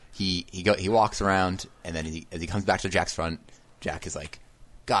 And he walks around, and then as he comes back to Jack's front, Jack is like,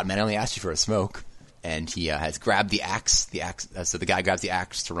 God, man, I only asked you for a smoke. And he has grabbed the axe. So the guy grabs the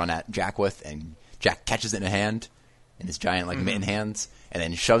axe to run at Jack with, and Jack catches it in a hand, in his giant like mitten hands, and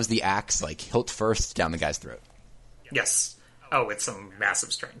then shoves the axe like hilt first down the guy's throat. Yes. Oh, it's some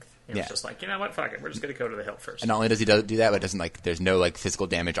massive strength. It's just like, you know what, fuck it, we're just going to go to the hilt first. And not only does he do that, but it doesn't like there's no like physical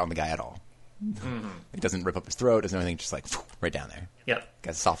damage on the guy at all. It doesn't rip up his throat, doesn't anything, just like right down there. Yep.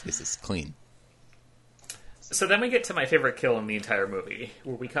 Guy's esophagus is clean. So then we get to my favorite kill in the entire movie,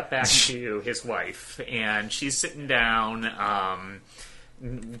 where we cut back to his wife, and she's sitting down,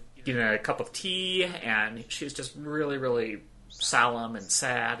 getting a cup of tea, and she's just really, really solemn and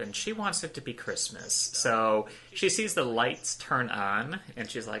sad, and she wants it to be Christmas. So she sees the lights turn on, and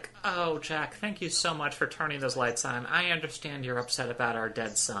she's like, "Oh, Jack, thank you so much for turning those lights on. I understand you're upset about our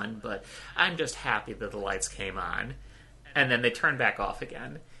dead son, but I'm just happy that the lights came on." And then they turn back off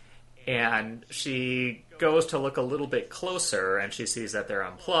again. And she goes to look a little bit closer, and she sees that they're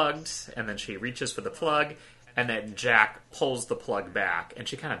unplugged, and then she reaches for the plug, and then Jack pulls the plug back, and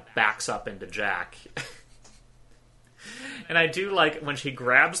she kind of backs up into Jack. And I do like when she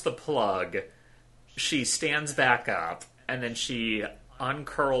grabs the plug, she stands back up, and then she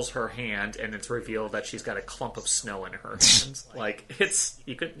uncurls her hand, and it's revealed that she's got a clump of snow in her hand. Like, it's...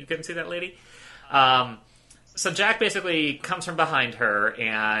 You couldn't see that, lady? So Jack basically comes from behind her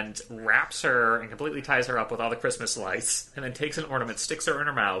and wraps her and completely ties her up with all the Christmas lights, and then takes an ornament, sticks her in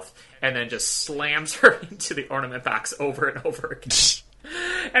her mouth, and then just slams her into the ornament box over and over again.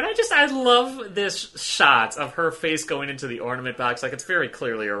 And I love this shot of her face going into the ornament box. Like, it's very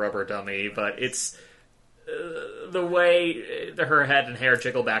clearly a rubber dummy, but it's... the way her head and hair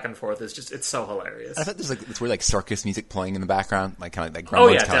jiggle back and forth is just, it's so hilarious. I thought there's like this weird like circus music playing in the background, like kind of like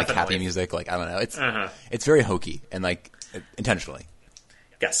Gremlins, kind of like happy music. Like, I don't know, it's very hokey and like intentionally.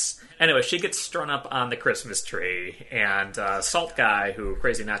 Yes. Anyway, she gets strung up on the Christmas tree, and Salt Guy, who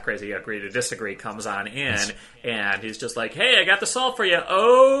crazy not crazy, agree to disagree, comes on in, and he's just like, "Hey, I got the salt for you.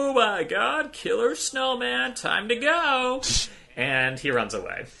 Oh my God, killer snowman, time to go." And he runs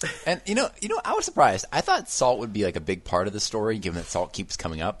away. And you know, I was surprised. I thought Salt would be like a big part of the story, given that Salt keeps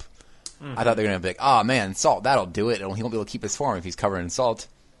coming up. Mm-hmm. I thought they were going to be like, "Oh man, Salt, that'll do it. He won't be able to keep his form if he's covered in salt."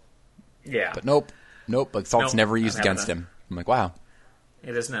 Yeah, but nope. Like salt's never used against him. I'm like, wow.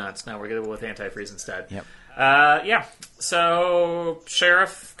 It is not. No, we're going to go with antifreeze instead. Yep. Yeah. So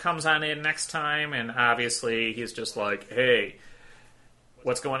Sheriff comes on in next time, and obviously he's just like, "Hey,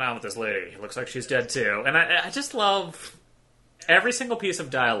 what's going on with this lady? It looks like she's dead too." And I just love. Every single piece of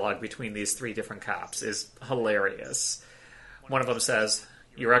dialogue between these three different cops is hilarious. One of them says,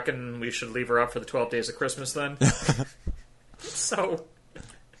 "You reckon we should leave her up for the 12 days of Christmas then?" So...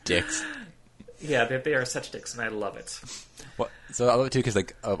 Dicks. Yeah, they are such dicks, and I love it. Well, so I love it too, because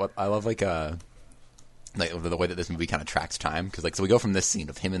like, I love like the way that this movie kind of tracks time. Because like, so we go from this scene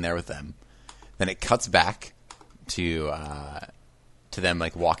of him in there with them, then it cuts back to them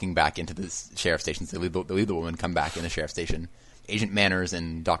like walking back into the sheriff's station. So they leave the woman, come back in the sheriff's station. Agent Manners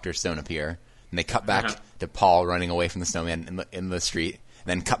and Dr. Stone appear, and they cut back to Paul running away from the snowman in the street, and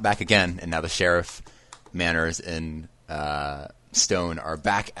then cut back again, and now the sheriff, Manners, and Stone are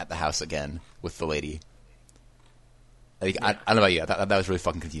back at the house again with the lady. Like, I don't know about you, I thought that was really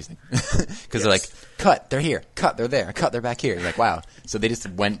fucking confusing. Because they're like, cut, they're here, cut, they're there, cut, they're back here. You're like, wow. So they just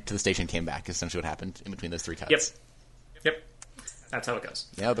went to the station, came back, is essentially what happened in between those three cuts. Yep. That's how it goes.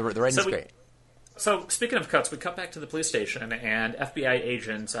 Yeah, the writing's great. So, speaking of cuts, we cut back to the police station, and FBI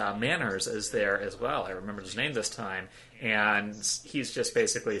agent Manners is there as well. I remember his name this time. And he's just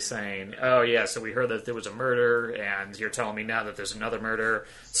basically saying, "Oh, yeah, so we heard that there was a murder, and you're telling me now that there's another murder,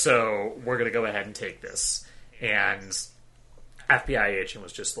 so we're going to go ahead and take this." And FBI agent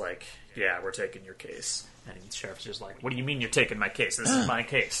was just like, "Yeah, we're taking your case." And the sheriff's just like, "What do you mean you're taking my case? This is my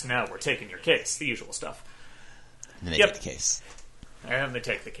case. No, we're taking your case." The usual stuff. And then they take the case. And they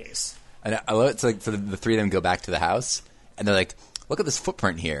take the case. And I love it. So, like, so the three of them go back to the house, and they're like, "Look at this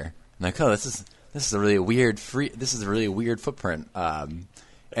footprint here." I'm like, "Oh, this is a really weird footprint." And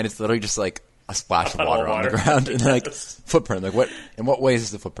it's literally just like a splash of water on the ground, and they're like, "Footprint? Like what? In what way is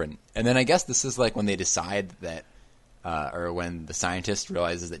this a footprint?" And then I guess this is like when they decide that, or when the scientist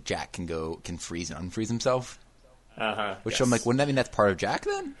realizes that Jack can freeze and unfreeze himself. Which I'm like, wouldn't that mean that's part of Jack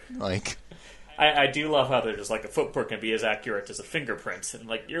then? Like. I do love how they're just like a footprint can be as accurate as a fingerprint, and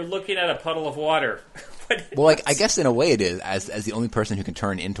like you're looking at a puddle of water. Well, like I guess in a way it is as the only person who can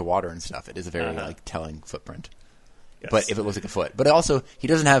turn into water and stuff. It is a very like telling footprint. Yes. But if it looks like a foot, but also he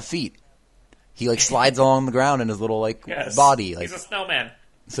doesn't have feet. He like slides along the ground in his little like body. Like, he's a snowman.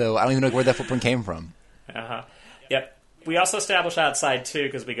 So I don't even know where that footprint came from. Yep. We also establish outside, too,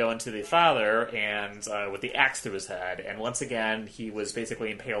 because we go into the father and with the axe through his head. And once again, he was basically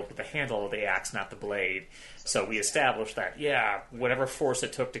impaled with the handle of the axe, not the blade. So we established that, whatever force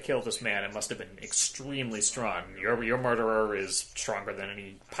it took to kill this man, it must have been extremely strong. Your murderer is stronger than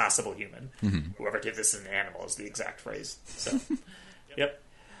any possible human. Mm-hmm. Whoever did this is an animal is the exact phrase. So, yep.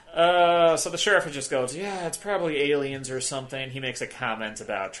 So the sheriff just goes, "Yeah, it's probably aliens or something." He makes a comment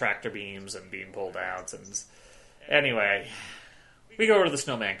about tractor beams and being pulled out, and... Anyway, we go over to the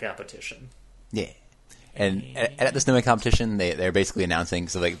snowman competition. Yeah. And at the snowman competition, they're basically announcing,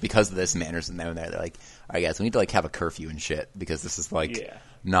 so like because of this, Manners and them, they're like, "All right, guys, we need to like have a curfew and shit because this is like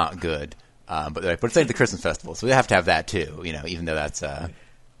not good." But it's like the Christmas festival, so we have to have that too. Even though that's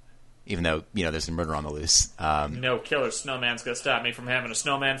there's some murder on the loose. No killer snowman's gonna stop me from having a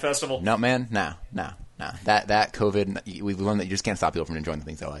snowman festival. No, man, no. That COVID, we learned that you just can't stop people from enjoying the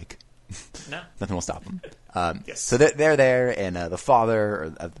things they like. No, nothing will stop them. Yes. So they're there, and the father or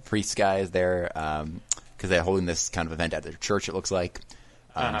the priest guy is there because they're holding this kind of event at their church. It looks like.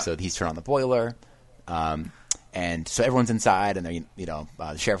 So he's turned on the boiler, and so everyone's inside, and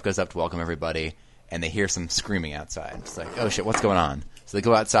the sheriff goes up to welcome everybody, and they hear some screaming outside. It's like, oh shit, what's going on? So they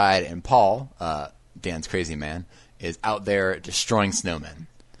go outside, and Paul, Dan's crazy man, is out there destroying snowmen.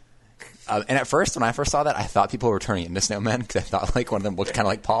 And at first, when I first saw that, I thought people were turning into snowmen because I thought like one of them looked kind of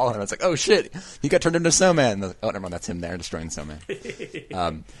like Paul, and I was like, "Oh shit, he got turned into a snowman." And I was like, oh, never mind, that's him there destroying the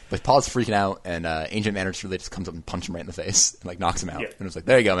snowman. But Paul's freaking out, and Agent Manners really just comes up and punches him right in the face and like knocks him out. Yep. And I was like,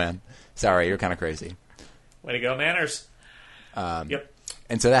 "There you go, man. Sorry, you're kind of crazy." Way to go, Manners. Yep.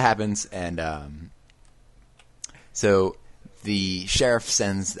 And so that happens, and so the sheriff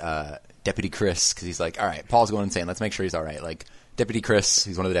sends Deputy Chris because he's like, "All right, Paul's going insane. Let's make sure he's all right." Like Deputy Chris,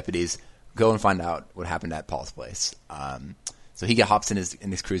 he's one of the deputies. Go and find out what happened at Paul's place. So he hops in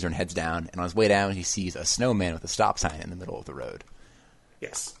his cruiser and heads down. And on his way down, he sees a snowman with a stop sign in the middle of the road.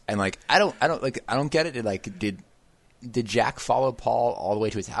 Yes. And like I don't get it. Did Jack follow Paul all the way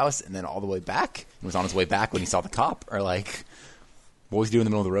to his house and then all the way back? And was on his way back when he saw the cop, or like what was he doing in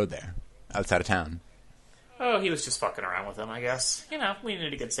the middle of the road there, outside of town? Oh, he was just fucking around with him, I guess. We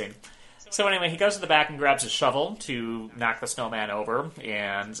needed a good scene. So anyway, he goes to the back and grabs his shovel to knock the snowman over,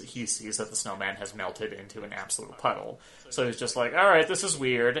 and he sees that the snowman has melted into an absolute puddle. So he's just like, all right, this is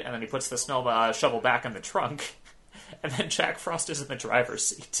weird, and then he puts the shovel back in the trunk, and then Jack Frost is in the driver's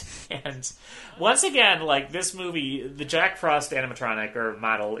seat. And once again, like, this movie, the Jack Frost animatronic or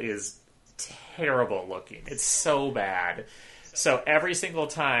model is terrible looking. It's so bad. So every single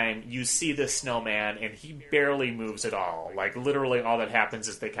time you see this snowman, and he barely moves at all. Like, literally all that happens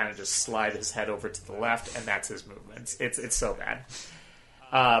is they kind of just slide his head over to the left, and that's his movements. It's so bad.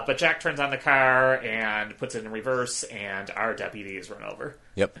 But Jack turns on the car and puts it in reverse, and our deputy is run over.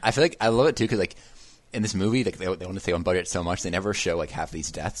 Yep. I feel like I love it, too, because, like, in this movie, like, they want to stay on budget so much, they never show, like, half of these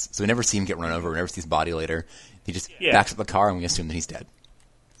deaths. So we never see him get run over. We never see his body later. He just backs up the car, and we assume that he's dead.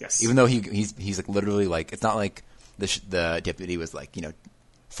 Yes. Even though he's like, literally, like, it's not like the deputy was like,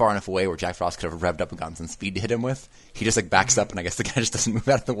 far enough away where Jack Frost could have revved up and gotten some speed to hit him with. He just like backs up, and I guess the guy just doesn't move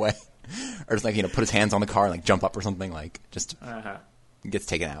out of the way, or just like put his hands on the car and like jump up or something. Like just gets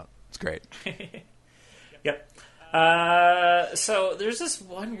taken out. It's great. Yep. So there's this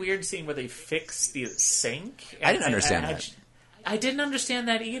one weird scene where they fix the sink. I didn't understand that. I didn't understand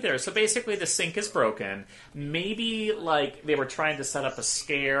that either. So basically the sink is broken. Maybe like they were trying to set up a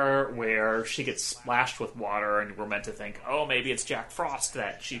scare where she gets splashed with water, and we're meant to think, oh, maybe it's Jack Frost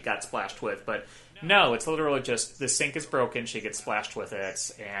that she got splashed with. But no, it's literally just the sink is broken, she gets splashed with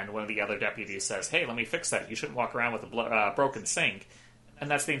it, and one of the other deputies says, hey, let me fix that. You shouldn't walk around with a broken sink. And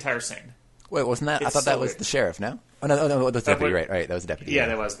that's the entire scene. Wait, wasn't that? I thought that was the sheriff, no? Oh, no, that was the deputy, right, that was the deputy. Yeah,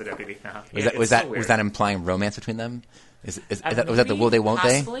 that was the deputy. Was that implying romance between them? Was that the will they, won't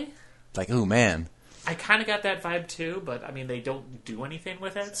possibly? They? Like, oh, man. I kind of got that vibe, too, but, I mean, they don't do anything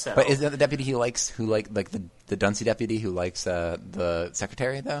with it, so... But is that the deputy he likes, the Duncy deputy who likes the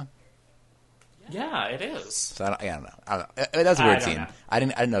secretary, though? Yeah, it is. So I don't know. That was a weird scene. I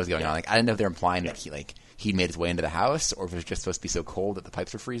didn't know what was going on. Like, I didn't know if they were implying that he made his way into the house, or if it was just supposed to be so cold that the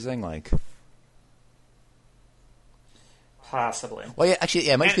pipes were freezing, like... Possibly. Well, yeah, actually,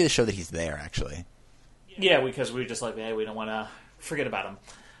 it might just be to show that he's there, actually. Yeah, because we're just like, hey, we don't want to forget about him.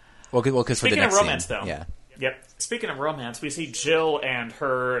 Well, because for the next Speaking of romance, scene, though. Yeah. Yep. Speaking of romance, we see Jill and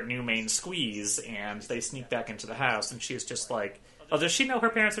her new main squeeze, and they sneak back into the house, and she's just like, oh, does she know her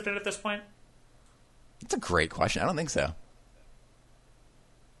parents are dead at this point? That's a great question. I don't think so.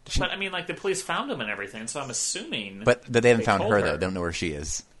 But, I mean, like, the police found him and everything, so I'm assuming... But they haven't found her, though. They don't know where she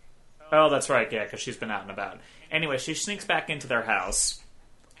is. Oh, that's right, yeah, because she's been out and about. Anyway, she sneaks back into their house,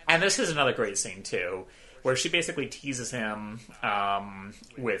 and this is another great scene, too, where she basically teases him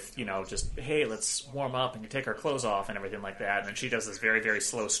with, just, hey, let's warm up and take our clothes off and everything like that, and then she does this very, very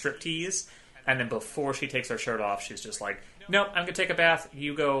slow strip tease, and then before she takes her shirt off, she's just like, nope, I'm going to take a bath,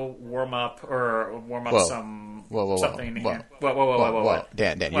 you go warm up something. Whoa.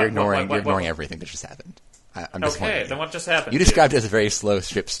 Dan, you're ignoring everything that just happened. I'm just okay, then what just happened? You described it as a very slow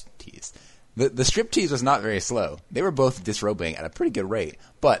strip tease. The strip tease was not very slow. They were both disrobing at a pretty good rate,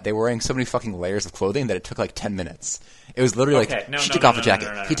 but they were wearing so many fucking layers of clothing that it took like 10 minutes. It was literally she took off a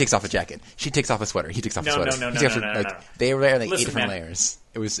jacket, he takes off a jacket, she takes off a sweater, he takes off a sweater. They were wearing like 8 different layers.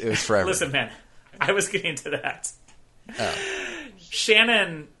 It was forever. Listen, man, I was getting to that. Oh.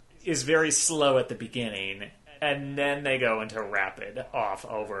 Shannon is very slow at the beginning, and then they go into rapid off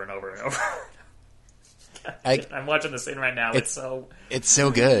over and over and over. I'm watching the scene right now. It's so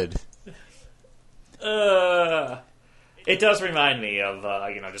good. It does remind me of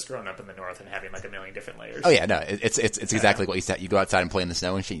just growing up in the North and having like a million different layers. Oh yeah, no, it's exactly what you said. You go outside and play in the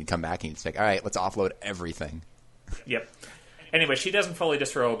snow and shit. You come back and you just like, all right, let's offload everything. Yep. Anyway, she doesn't fully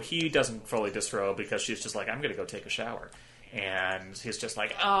disrobe. He doesn't fully disrobe because she's just like, I'm going to go take a shower. And he's just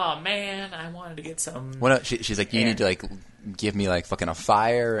like, oh man, I wanted to get some. Well, no, she's like, you need to like give me like fucking a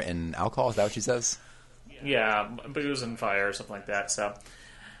fire and alcohol. Is that what she says? Yeah, booze and fire or something like that. So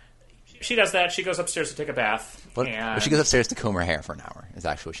she does that. She goes upstairs to take a bath. She goes upstairs to comb her hair for an hour. Is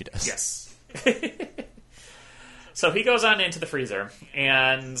actually what she does. Yes. So he goes on into the freezer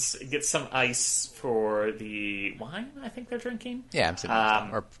and gets some ice for the wine I think they're drinking. Yeah,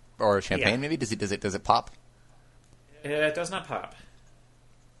 absolutely. Or champagne maybe. Does it pop? It does not pop.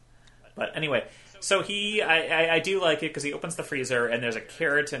 But anyway, so I do like it because he opens the freezer and there's a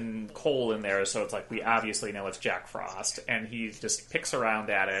carrot and coal in there, so it's like we obviously know it's Jack Frost, and he just picks around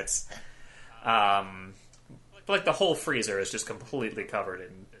at it. Like the whole freezer is just completely covered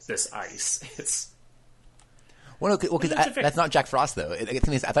in this ice. It's that's not Jack Frost though. I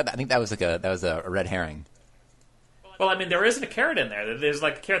think that was a red herring. Well, I mean, there isn't a carrot in there. There's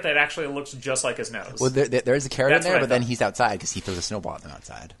like a carrot that actually looks just like his nose. Well, there is a carrot in there, but then he's outside because he throws a snowball at them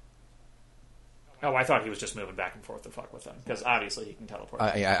outside. Oh, I thought he was just moving back and forth to fuck with them because obviously he can teleport.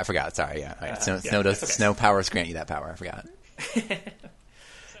 Yeah, I forgot. Sorry, yeah. Right. Snow powers grant you that power. I forgot.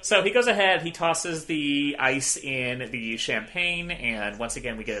 So he goes ahead. He tosses the ice in the champagne, and once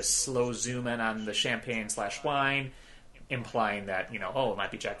again we get a slow zoom in on the champagne/wine, implying that it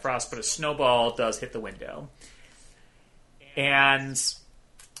might be Jack Frost, but a snowball does hit the window. And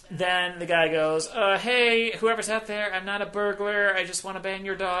then the guy goes, hey, whoever's out there, I'm not a burglar. I just want to bang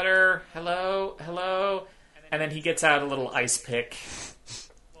your daughter. Hello? Hello? And then he gets out a little ice pick.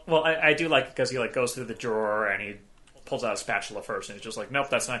 Well, I do like it because he goes through the drawer and he pulls out a spatula first and he's just like, nope,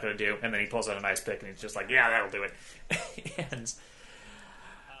 that's not going to do. And then he pulls out an ice pick and he's just like, yeah, that'll do it. And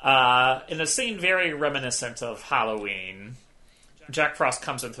in a scene very reminiscent of Halloween, Jack Frost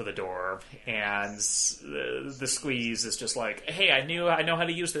comes into the door, and the squeeze is just like, hey, I know how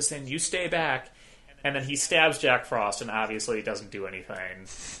to use this thing, you stay back. And then he stabs Jack Frost, and obviously he doesn't do anything.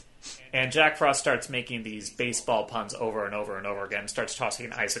 And Jack Frost starts making these baseball puns over and over and over again, starts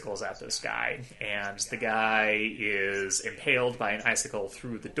tossing icicles at this guy. And the guy is impaled by an icicle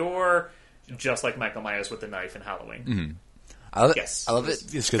through the door, just like Michael Myers with the knife in Halloween. Mm-hmm. I love it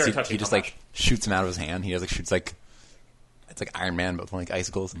just because he just shoots him out of his hand. He shoots it's like Iron Man, but with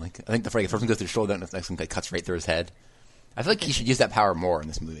icicles, and I think the first one goes through his shoulder, and the next one cuts right through his head. I feel like he should use that power more in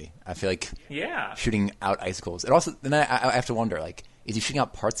this movie. I feel like shooting out icicles. It also then I have to wonder, is he shooting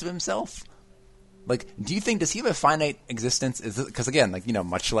out parts of himself? Do you think does he have a finite existence? Because again,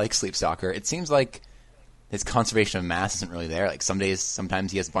 much like Sleep Stalker, it seems like his conservation of mass isn't really there.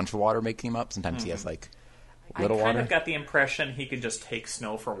 Sometimes he has a bunch of water making him up. Sometimes he has little water. I kind of got the impression he could just take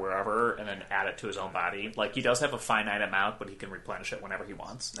snow from wherever and then add it to his own body. He does have a finite amount, but he can replenish it whenever he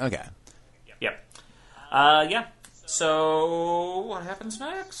wants. Okay. Yep. Yeah. So what happens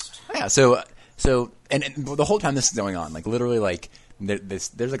next? Yeah. So and the whole time this is going on, literally,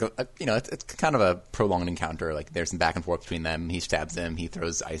 there's it's kind of a prolonged encounter. There's some back and forth between them. He stabs him. He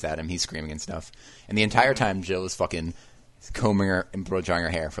throws ice at him. He's screaming and stuff. And the entire time, Jill is fucking combing her and blow drying her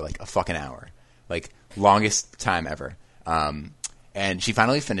hair for a fucking hour. Longest time ever. And she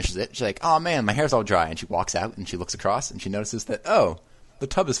finally finishes it. She's like, oh man, my hair's all dry. And she walks out and she looks across and she notices that, the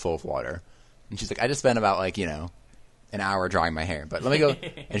tub is full of water. And she's like, I just spent about an hour drying my hair, but let me go.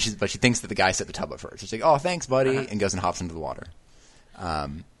 But she thinks that the guy set the tub up first. She's like, oh, thanks buddy. And goes and hops into the water.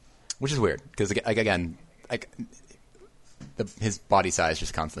 Which is weird because again, his body size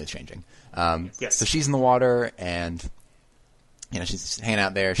just constantly changing. Yes. So she's in the water and she's hanging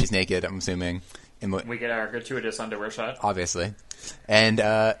out there. She's naked, I'm assuming. We get our gratuitous underwear shot. Obviously. And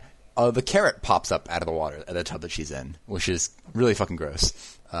the carrot pops up out of the water at the tub that she's in, which is really fucking gross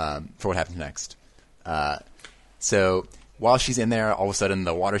for what happens next. So while she's in there, all of a sudden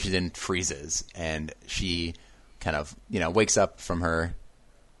the water she's in freezes, and she kind of wakes up from her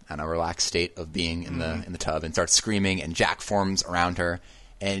relaxed state of being in the tub and starts screaming, and Jack forms around her,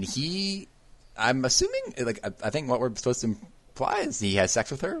 and I'm assuming I think what we're supposed to imply is he has sex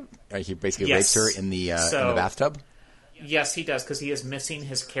with her. He basically rapes her in the bathtub. Yes, he does, because he is missing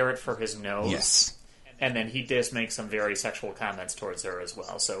his carrot for his nose. Yes. And then he does make some very sexual comments towards her as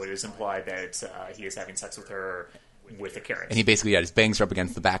well. So it is implied that he is having sex with her with a carrot. And he basically just bangs her up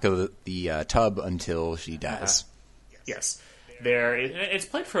against the back of the tub until she dies. Yes. It's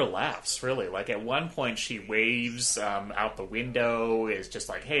played for laughs, really. Like, at one point, she waves out the window, is just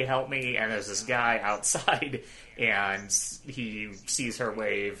like, hey, help me, and there's this guy outside, and he sees her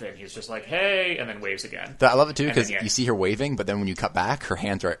wave, and he's just like, hey, and then waves again. I love it, too, because you see her waving, but then when you cut back, her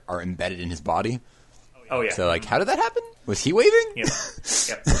hands are embedded in his body. Oh, yeah. So, like, how did that happen? Was he waving? Yep.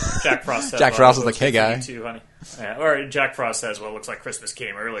 Jack Frost says, Jack Frost was like, hey, guy. Too, honey. Or Jack Frost says, well, it looks like Christmas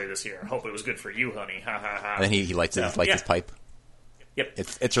came earlier this year. Hope it was good for you, honey. Ha, ha, ha. And then he lights his pipe. Yep.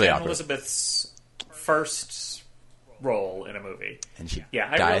 It's really awkward. Elizabeth's first role in a movie. And she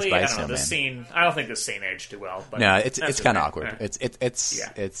I dies by a don't know, this scene, I don't think this scene aged too well. But no, it's kind of awkward. Yeah.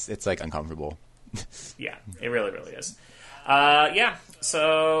 It's like uncomfortable. Yeah, it really, really is.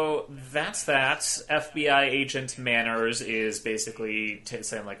 So that's that. FBI agent Manners is basically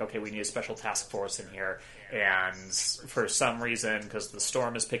saying, like, okay, we need a special task force in here. And for some reason, because the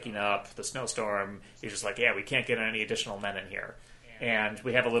storm is picking up, the snowstorm, he's just like, yeah, we can't get any additional men in here. And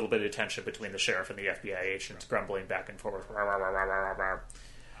we have a little bit of tension between the sheriff and the FBI agent, grumbling back and forth.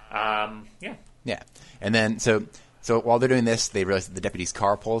 Yeah. And then, so while they're doing this, they realize that the deputy's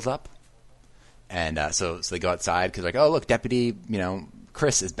car pulls up. And so they go outside because, like, oh, look, Deputy,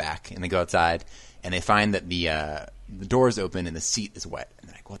 Chris is back. And they go outside, and they find that the door is open and the seat is wet. And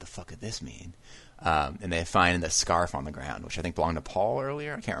they're like, what the fuck could this mean? And they find the scarf on the ground, which I think belonged to Paul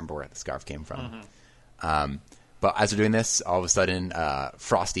earlier. I can't remember where the scarf came from. Mm-hmm. But as they're doing this, all of a sudden,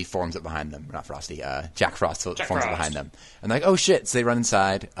 Frosty forms up behind them. Not Frosty, Jack Frost forms up behind them. And they're like, oh, shit. So they run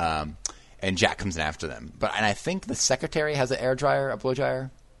inside, and Jack comes in after them. And I think the secretary has an air dryer, a blow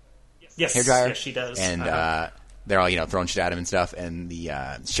dryer. Yes, hairdryer. Yes, she does. And they're all, throwing shit at him and stuff. And the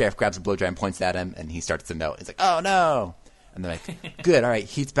sheriff grabs a blow dryer and points it at him, and he starts to melt. He's like, oh, no. And they're like, good, all right,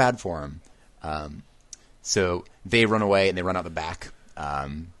 heat's bad for him. So they run away, and they run out the back.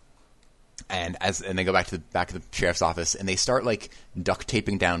 And they go back to the back of the sheriff's office, and they start, like, duct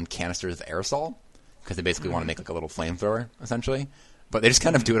taping down canisters of aerosol, because they basically want to make, like, a little flamethrower, essentially. But they just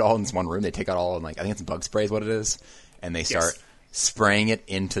kind of do it all in this one room. They take out all, like, I think it's bug spray is what it is. And they start spraying it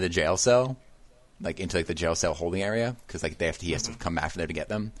into the jail cell, like into like the jail cell holding area, because like he has to come after there to get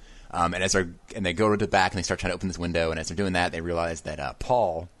them. And they go to the back and they start trying to open this window. And as they're doing that, they realize that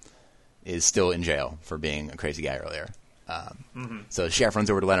Paul is still in jail for being a crazy guy earlier. So the sheriff runs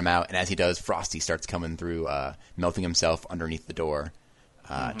over to let him out, and as he does, Frosty starts coming through, melting himself underneath the door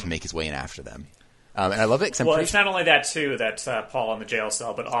to make his way in after them. And I love it. It's not only that, too, that Paul in the jail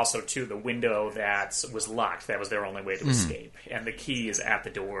cell, but also, too, the window that was locked. That was their only way to escape. And the key is at the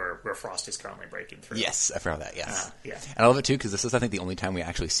door where Frosty's currently breaking through. Yes, I forgot that, yes. Yeah. And I love it, too, because this is, I think, the only time we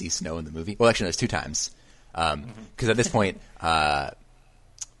actually see snow in the movie. Well, actually, there's 2 times. Because at this point, the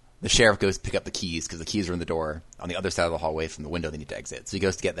sheriff goes to pick up the keys, because the keys are in the door on the other side of the hallway from the window they need to exit. So he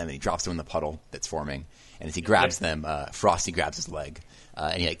goes to get them, and he drops them in the puddle that's forming. And as he grabs them, Frosty grabs his leg.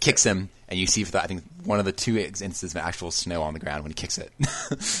 And he kicks him, and you see, I think, one of the 2 instances of actual snow on the ground when he kicks it.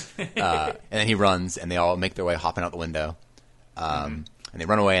 And then he runs, and they all make their way hopping out the window. And they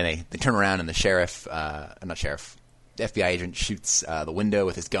run away, and they turn around, and the the FBI agent shoots the window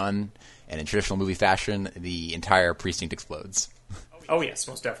with his gun, and in traditional movie fashion, the entire precinct explodes. Oh, yes,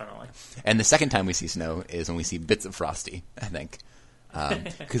 most definitely. And the second time we see snow is when we see bits of Frosty, I think.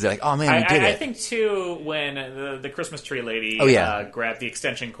 Because they're like, oh man, we did it. I think too when the Christmas tree lady grabbed the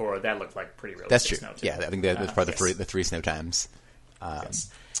extension cord, that looked like pretty realistic. That's true. Snow too. Yeah, I think that's part of the three snow times. Yes.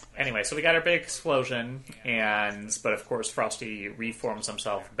 Anyway, so we got our big explosion, but of course Frosty reforms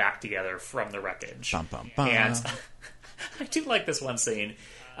himself back together from the wreckage. Bum, bum, bum. And I do like this one scene.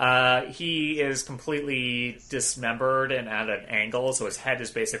 He is completely dismembered and at an angle, so his head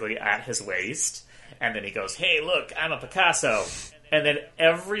is basically at his waist. And then he goes, hey, look, I'm a Picasso. And then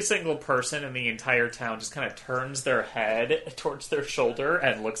every single person in the entire town just kind of turns their head towards their shoulder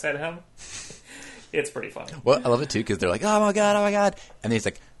and looks at him. It's pretty funny. Well, I love it, too, because they're like, oh, my God. And then he's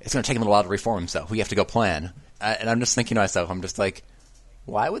like, it's going to take him a little while to reform himself. We have to go plan. And I'm just thinking to myself, I'm just like,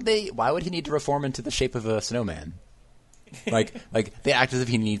 why would he need to reform into the shape of a snowman? Like they act as if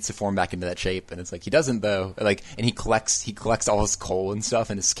he needs to form back into that shape, and it's like he doesn't though. Like, and he collects all his coal and stuff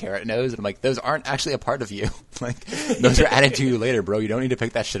and his carrot nose, and I'm like, those aren't actually a part of you. Like, those are added to you later, bro. You don't need to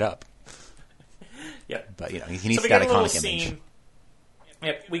pick that shit up. Yeah, but he needs that iconic image.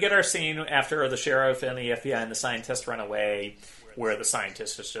 Yep, we get our scene after the sheriff and the FBI and the scientist run away, where the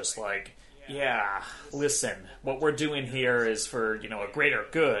scientist is just like, yeah, listen, what we're doing here is for, a greater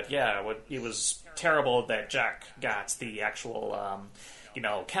good. Yeah, it was terrible that Jack got the actual,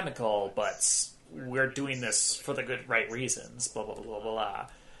 chemical, but we're doing this for the right reasons, blah, blah, blah, blah, blah.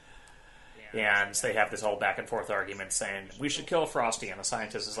 And they have this whole back and forth argument saying, we should kill Frosty. And the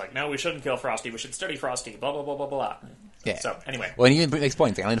scientist is like, no, we shouldn't kill Frosty. We should study Frosty. Blah, blah, blah, blah, blah. Yeah. So, anyway. Well, and he even makes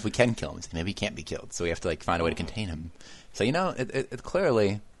points. Like, I don't know if we can kill him. It's like, maybe he can't be killed. So we have to like find a way to contain him. So, it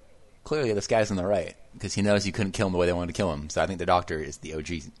clearly this guy's on the right. Because he knows you couldn't kill him the way they wanted to kill him. So I think the Doctor is the OG.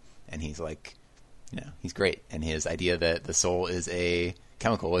 And he's like, he's great. And his idea that the soul is a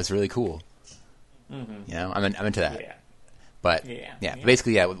chemical is really cool. Mm-hmm. I'm into that. Yeah. But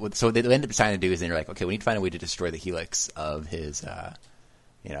basically, so what they end up deciding to do is they're like, okay, we need to find a way to destroy the helix of his,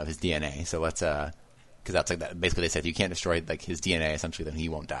 his DNA. So let's, because that's like that. Basically, they said if you can't destroy like his DNA, essentially, then he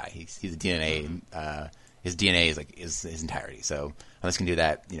won't die. He's a DNA. His DNA is like is his entirety. So unless you can do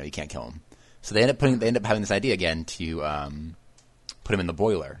that, you can't kill him. So they end up having this idea again to put him in the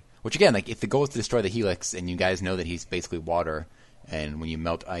boiler. Which again, like if the goal is to destroy the helix, and you guys know that he's basically water, and when you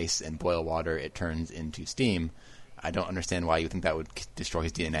melt ice and boil water, it turns into steam. I don't understand why you think that would destroy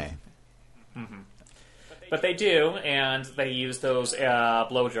his DNA. Mm-hmm. But they do, and they use those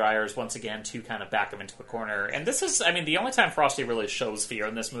blow dryers once again to kind of back him into a corner. And this is, the only time Frosty really shows fear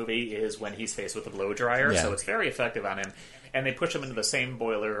in this movie is when he's faced with the blow dryer, so it's very effective on him. And they push him into the same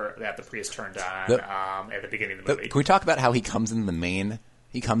boiler that the priest turned on at the beginning of the movie. Can we talk about how he comes in the main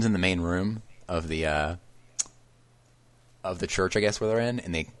room of the church, I guess, where they're in,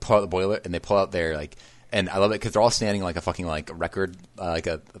 and they pull out the boiler, and they pull out their, like... And I love it because they're all standing like a fucking like record,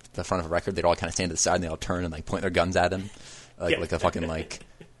 the front of a record. They'd all kind of stand to the side and they all turn and like point their guns at him, like a fucking like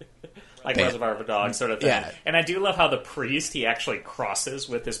Reservoir Dogs sort of thing. Yeah. And I do love how the priest he actually crosses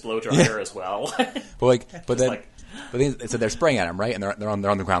with this blow dryer as well. but then so they're spraying at him, right? And they're on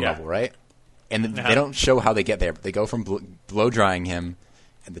the ground level, right? And they don't show how they get there. But they go from blow drying him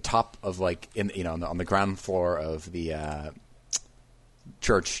at the top of like on the ground floor of the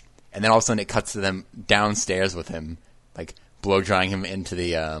church. And then all of a sudden it cuts to them downstairs with him, like blow drying him into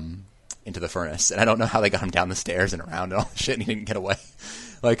the furnace. And I don't know how they got him down the stairs and around and all this shit, and he didn't get away.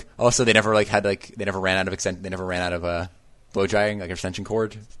 Like also they never ran out of blow drying like extension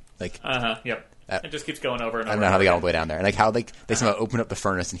cord. Like yep. It just keeps going over and over. I don't know how they got all the way down there, and like how they somehow opened up the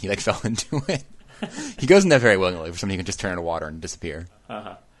furnace and he like fell into it. He goes in there very willingly for somebody who can just turn into water and disappear.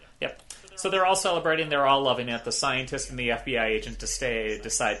 Yep. So they're all celebrating, they're all loving it. The scientist and the FBI agent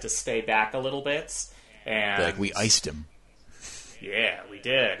decide to stay back a little bit. And they're like, we iced him. Yeah, we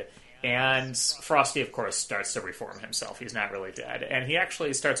did. And Frosty, of course, starts to reform himself. He's not really dead. And he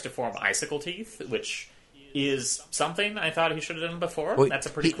actually starts to form icicle teeth, which is something I thought he should have done before. Well, that's a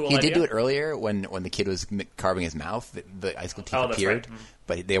pretty cool idea. He did do it earlier when the kid was carving his mouth. The icicle teeth appeared, right.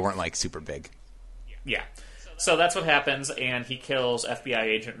 But they weren't like super big. Yeah. So that's what happens, and he kills FBI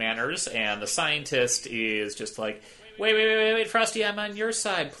agent Manners, and the scientist is just like, wait, Frosty, I'm on your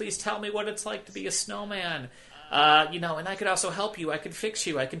side. Please tell me what it's like to be a snowman. And I could also help you. I can fix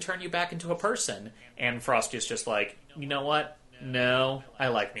you. I can turn you back into a person. And Frosty's just like, you know what? No, I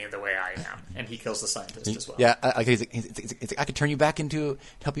like me the way I am. And he kills the scientist as well. Yeah, he's like, I could turn you back to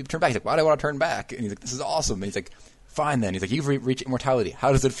help you turn back. He's like, why do I want to turn back? And he's like, this is awesome. And he's like, fine then. He's like, you've reached immortality.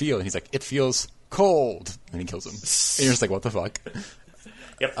 How does it feel? And he's like, it feels cold. And he kills him. And you're just like, what the fuck?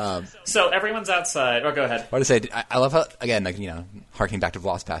 Yep. So everyone's outside. Oh, go ahead. What to say? I love how, again, like, harking back to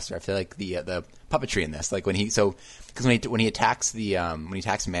Velocipaster, I feel like the puppetry in this, like when he attacks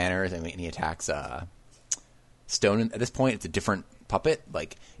Manners and when he attacks Stone at this point, it's a different puppet.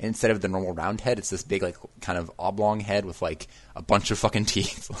 Like instead of the normal round head, it's this big like kind of oblong head with like a bunch of fucking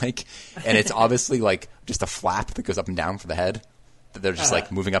teeth. Like, and it's obviously like just a flap that goes up and down for the head. That they're just like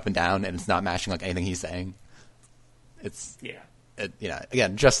moving up and down, and it's not matching like anything he's saying. It's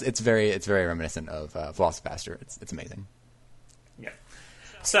again, just it's very reminiscent of Velocipaster. It's amazing. Yeah.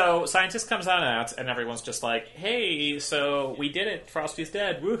 So scientist comes on out, and everyone's just like, "Hey, so we did it! Frosty's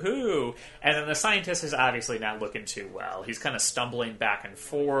dead! Woohoo!" And then the scientist is obviously not looking too well. He's kind of stumbling back and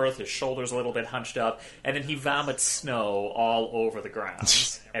forth. His shoulders a little bit hunched up, and then he vomits snow all over the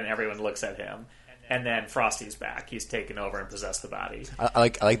ground. And everyone looks at him. And then Frosty's back. He's taken over and possessed the body. I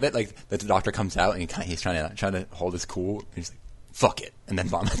like that. Like that the doctor comes out and he's trying to hold his cool. And he's like, "Fuck it," and then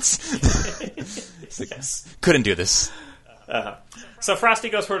vomits. Like, yes. Couldn't do this. So Frosty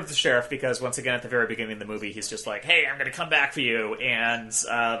goes forward to the sheriff because once again at the very beginning of the movie he's just like, "Hey, I'm going to come back for you." And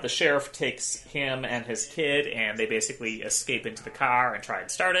the sheriff takes him and his kid and they basically escape into the car and try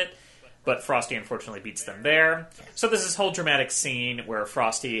and start it. But Frosty unfortunately beats them there. So there's this whole dramatic scene where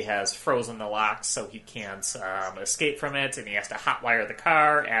Frosty has frozen the locks so he can't escape from it, and he has to hotwire the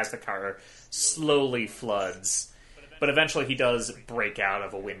car as the car slowly floods. But eventually he does break out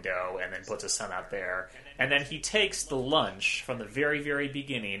of a window and then puts his son out there. And then he takes the lunch from the very, very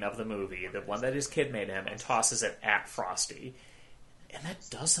beginning of the movie, the one that his kid made him, and tosses it at Frosty. And that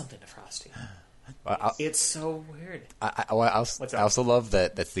does something to Frosty. I, It's so weird. I What's up? also love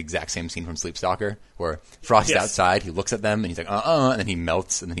that that's the exact same scene from Sleep Stalker, where Frosty's Yes. outside, he looks at them, and he's like, and then he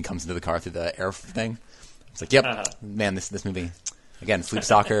melts, and then he comes into the car through the air thing. It's like, yep, man, this movie, again, Sleep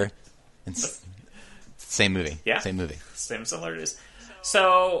Stalker, it's same movie. Yeah. Same movie. Same similarities.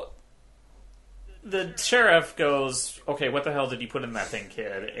 So the sheriff goes, okay, what the hell did you put in that thing,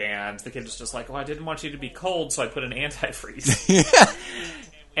 kid? And the kid is just like, well, I didn't want you to be cold, so I put an antifreeze.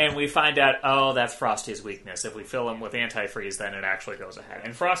 And we find out, oh, that's Frosty's weakness. If we fill him with antifreeze, then it actually goes ahead.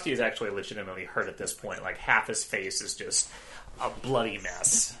 And Frosty is actually legitimately hurt at this point. Like, half his face is just a bloody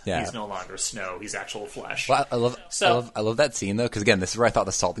mess. Yeah. He's no longer snow. He's actual flesh. Well, I So- love that scene though, because again, this is where I thought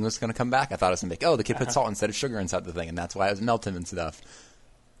the salting was going to come back. I thought it was going to be like, oh, the kid put salt instead of sugar inside the thing, and that's why it was melting and stuff.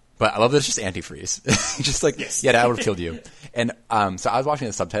 But I love that it's just antifreeze. Just like, Yes. yeah, that would have killed you. And so I was watching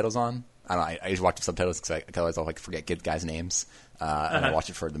the subtitles on. I don't know, I usually watch the subtitles because otherwise I'll like forget guys' names. And I watch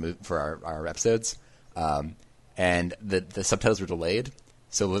it for for our episodes. And the subtitles were delayed.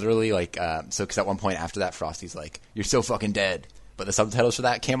 So literally, like, because at one point after that, Frosty's like, "You're so fucking dead," but the subtitles for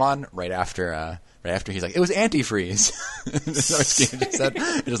that came on right after he's like, "It was antifreeze."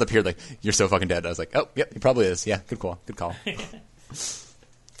 It just appeared like, "You're so fucking dead." I was like, "Oh, yep, he probably is." Yeah, good call.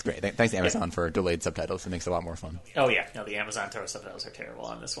 It's great. Thanks to Amazon for delayed subtitles. It makes it a lot more fun. Oh, yeah. No, the Amazon Tower subtitles are terrible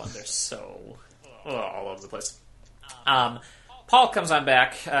on this one. They're so all over the place. Paul comes on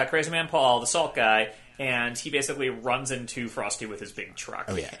back, Crazy Man Paul, the salt guy, and he basically runs into Frosty with his big truck.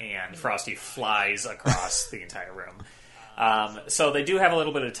 Oh, yeah. And Frosty flies across the entire room. So they do have a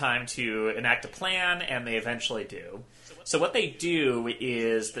little bit of time to enact a plan, and they eventually do. So what they do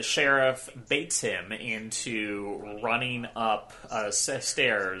is the sheriff baits him into running up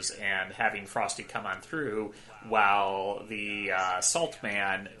stairs and having Frosty come on through while the salt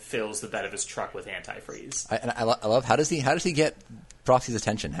man fills the bed of his truck with antifreeze. I love how does he get Frosty's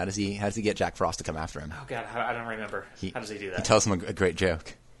attention? How does he get Jack Frost to come after him? Oh, God, I don't remember. How does he do that? He tells him a great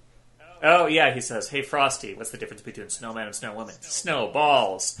joke. Oh, yeah, he says, "Hey, Frosty, what's the difference between snowman and snowwoman?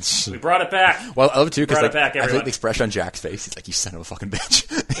 Snowballs. We brought it back." Well, I love it too because Brought like, it back, I feel everyone. like the expression on Jack's face, he's like, "You son of a fucking bitch."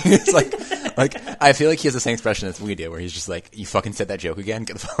 It's like I feel like he has the same expression as we do, where he's just like, "You fucking said that joke again."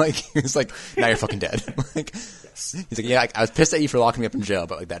 Get the fuck, like he's like, "Now you're fucking dead." Like, Yes. he's like, "Yeah, I was pissed at you for locking me up in jail,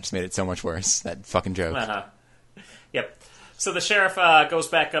 but like that just made it so much worse." That fucking joke. Uh-huh. Yep. So the sheriff goes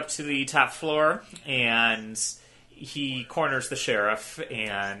back up to the top floor, and he corners the sheriff,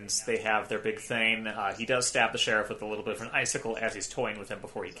 and they have their big thing. He does stab the sheriff with a little bit of an icicle as he's toying with him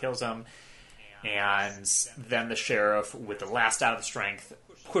before he kills him. And then the sheriff, with the last out of strength,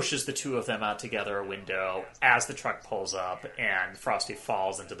 pushes the two of them out together a window as the truck pulls up, and Frosty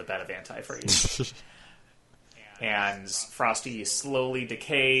falls into the bed of antifreeze. And Frosty slowly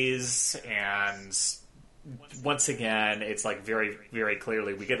decays, and once again, it's like very, very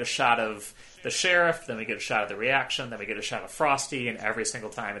clearly we get a shot of the sheriff, then we get a shot of the reaction, then we get a shot of Frosty, and every single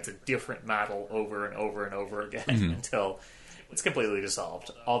time it's a different model over and over and over again until it's completely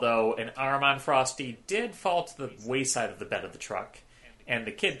dissolved. Although an arm on Frosty did fall to the wayside of the bed of the truck, and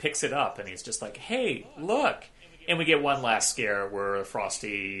the kid picks it up, and he's just like, "Hey, look!" And we get one last scare where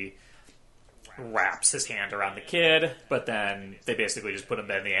Frosty wraps his hand around the kid, but then they basically just put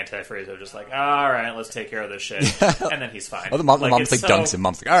him in the antifreeze. They're just like, "All right, let's take care of this shit," and then he's fine. Oh, the mom's like it's dunks him.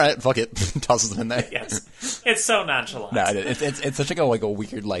 Mom's like, "All right, fuck it," tosses him in there. Yes, it's so nonchalant. No, it's such like a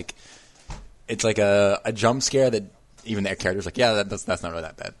weird it's like a jump scare that even their characters like, yeah, that's not really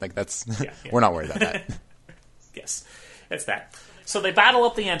that bad. Like that's Yeah. we're not worried about that. Yes, it's that. So they battle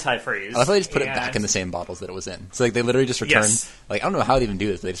up the antifreeze. I thought they just put it and- back in the same bottles that it was in. So like they literally just return Yes. like I don't know how they even do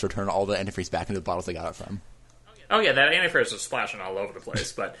this. They just return all the antifreeze back into the bottles they got it from. Oh yeah, that antifreeze was splashing all over the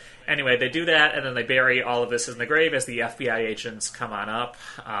place. But anyway, they do that, and then they bury all of this in the grave as the FBI agents come on up.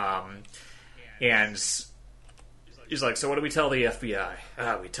 And he's like, "So what do we tell the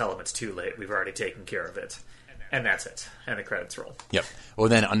FBI?" We tell them it's too late. We've already taken care of it. And that's it. And the credits roll. Yep. Well,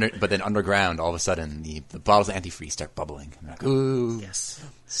 then underground, all of a sudden, the bottles of antifreeze start bubbling. I'm like, ooh, Yes.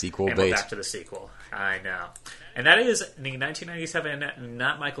 sequel And we're bait. back to the sequel. I know. And that is the 1997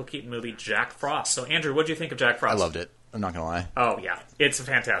 not Michael Keaton movie, Jack Frost. So, Andrew, what do you think of Jack Frost? I loved it. I'm not gonna lie. Oh, yeah. It's a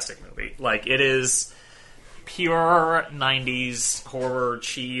fantastic movie. Like, it is pure 90s horror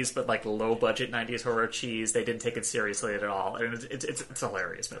cheese, but like low-budget 90s horror cheese. They didn't take it seriously at all. And it's a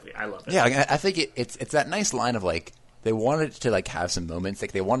hilarious movie. I love it. Yeah, like, I think it's that nice line of like they wanted to like have some moments,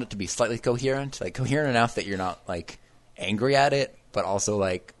 like they want it to be slightly coherent, like coherent enough that you're not like angry at it, but also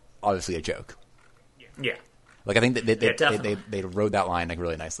like obviously a joke. Yeah. Like I think that Yeah, definitely. they rode that line like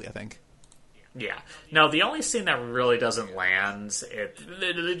really nicely. I think. Yeah. No, the only scene that really doesn't land,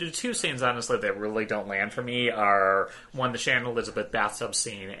 the two scenes, honestly, that really don't land for me are, one, the Shannon Elizabeth bathtub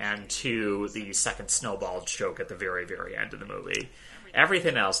scene, and two, the second snowball joke at the very, very end of the movie.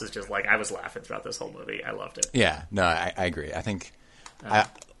 Everything else is just like, I was laughing throughout this whole movie. I loved it. Yeah, no, I agree. I think,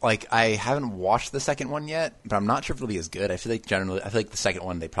 I haven't watched the second one yet, but I'm not sure if it'll be as good. I feel like the second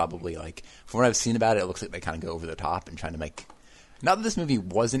one, they probably, like, from what I've seen about it, it looks like they kind of go over the top and trying to make... Not that this movie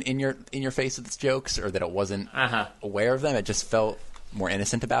wasn't in your face with its jokes, or that it wasn't aware of them. It just felt more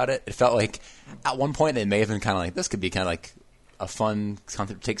innocent about it. It felt like at one point they may have been kind of like, this could be kind of like a fun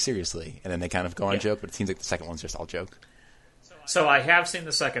concept to take seriously, and then they kind of go on joke. But it seems like the second one's just all joke. So I have seen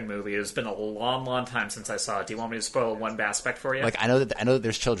the second movie. It's been a long, long time since I saw it. Do you want me to spoil one aspect for you? Like I know that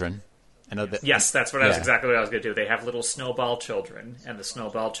there's children. I know that. Yes, that's what exactly what I was going to do. They have little snowball children, and the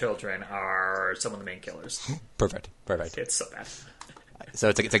snowball children are some of the main killers. Perfect. It's so bad. So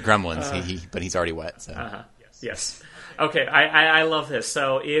it's like Gremlins, but he's already wet. So yes. Okay, I love this.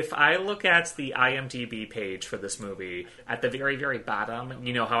 So if I look at the IMDb page for this movie, at the very, very bottom,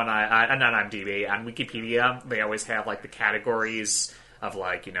 you know how not IMDb, on Wikipedia, they always have like the categories of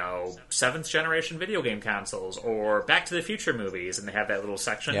like, you know, 7th generation video game consoles or Back to the Future movies, and they have that little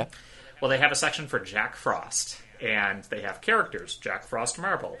section. Yeah. Well, they have a section for Jack Frost, and they have characters, Jack Frost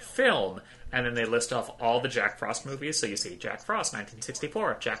Marvel, film, and then they list off all the Jack Frost movies. So you see Jack Frost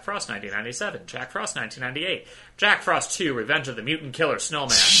 1964, Jack Frost 1997, Jack Frost 1998, Jack Frost 2, Revenge of the Mutant Killer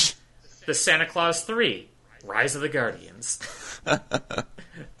Snowman, The Santa Claus 3, Rise of the Guardians.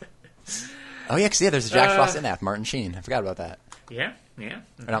 Oh yeah, because there's a Jack Frost in that, Martin Sheen. I forgot about that. Yeah.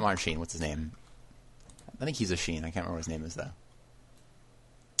 Mm-hmm. Or not Martin Sheen, what's his name? I think he's a Sheen. I can't remember what his name is, though.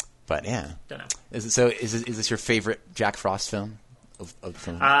 But yeah. Don't know. Is this your favorite Jack Frost film?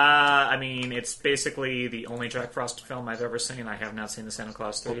 I mean, it's basically the only Jack Frost film I've ever seen. I have not seen the Santa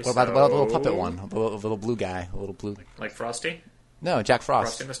Claus 3. What about the little puppet one? The little blue guy. The little blue... Like Frosty? No, Jack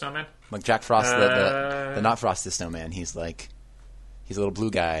Frost. Frosty the Snowman? Like Jack Frost, the not Frost the Snowman. He's a little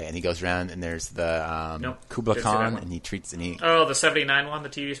blue guy, and he goes around, and there's the Kubla Khan, and he treats... Oh, the 79 one, the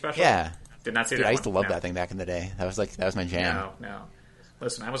TV special? Yeah. Did not see Dude, that I used to love No. that thing back in the day. That was my jam. No.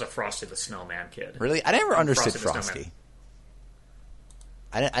 Listen, I was a Frosty the Snowman kid. Really? I never understood Frosty.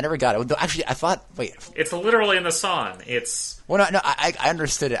 I never got it. Actually, I thought... Wait. It's literally in the song. It's... Well, no, I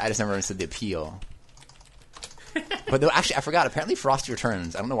understood it. I just never understood the appeal. But actually, I forgot. Apparently, Frosty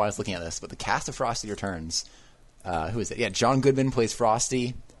Returns. I don't know why I was looking at this, but the cast of Frosty Returns... who is it? Yeah, John Goodman plays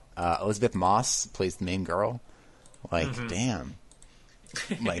Frosty. Elizabeth Moss plays the main girl. Like, damn.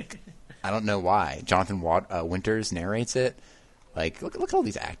 Like, I don't know why. Jonathan Winters narrates it. Like, look at all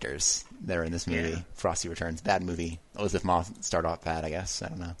these actors that are in this movie. Yeah. Frosty Returns. Bad movie. Elizabeth Moss started off bad, I guess. I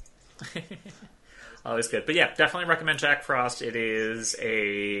don't know. Always good. But yeah, definitely recommend Jack Frost. It is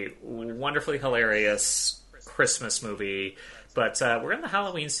a wonderfully hilarious Christmas movie. But we're in the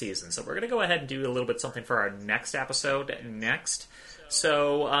Halloween season, so we're going to go ahead and do a little bit something for our next episode next.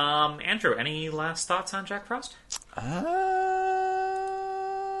 So, Andrew, any last thoughts on Jack Frost?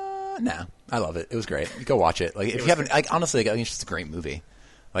 No, I love it. It was great. Go watch it. Like, if you haven't, like, honestly, I think it's just a great movie.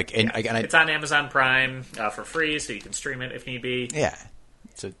 Like, it's on Amazon Prime for free, so you can stream it if need be. Yeah,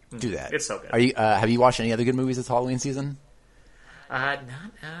 so do that. It's so good. Are you? Have you watched any other good movies this Halloween season? Not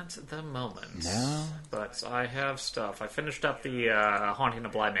at the moment. No, but I have stuff. I finished up the Haunting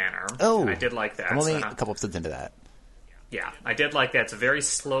of Bly Manor. Oh, and I did like that. I'm only a couple episodes into that. Yeah, I did like that. It's a very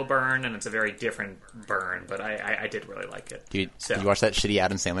slow burn, and it's a very different burn, but I did really like it. Did you watch that shitty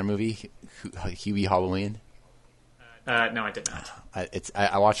Adam Sandler movie, Hubie Halloween? No, I did not.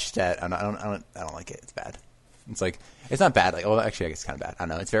 I watched that. I don't like it. It's bad. It's like, it's not bad. Like, well, actually, I guess it's kind of bad. I don't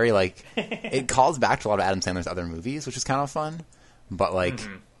know. It's very like, it calls back to a lot of Adam Sandler's other movies, which is kind of fun. But like,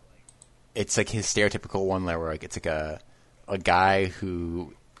 it's like his stereotypical one where like it's like a guy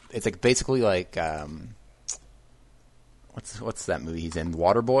who, it's like basically like what's that movie he's in?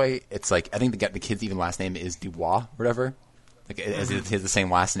 Waterboy. It's like, I think the kid's even last name is Dubois or whatever. Like he has the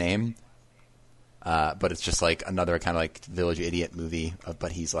same last name. But it's just like another kind of like Village Idiot movie,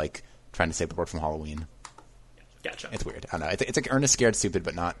 but he's like trying to save the world from Halloween. Gotcha. It's weird. I don't know. It's like Ernest Scared Stupid,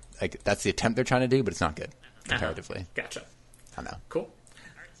 but not like that's the attempt they're trying to do, but it's not good comparatively. Gotcha. I don't know. Cool.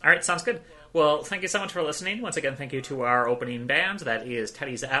 All right, sounds good. Well, thank you so much for listening. Once again, thank you to our opening band. That is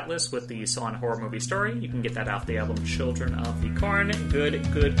Teddy's Atlas with the Swan Horror Movie Story. You can get that off the album Children of the Corn. Good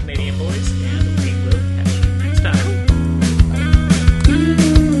Canadian boys, and we will catch you next time.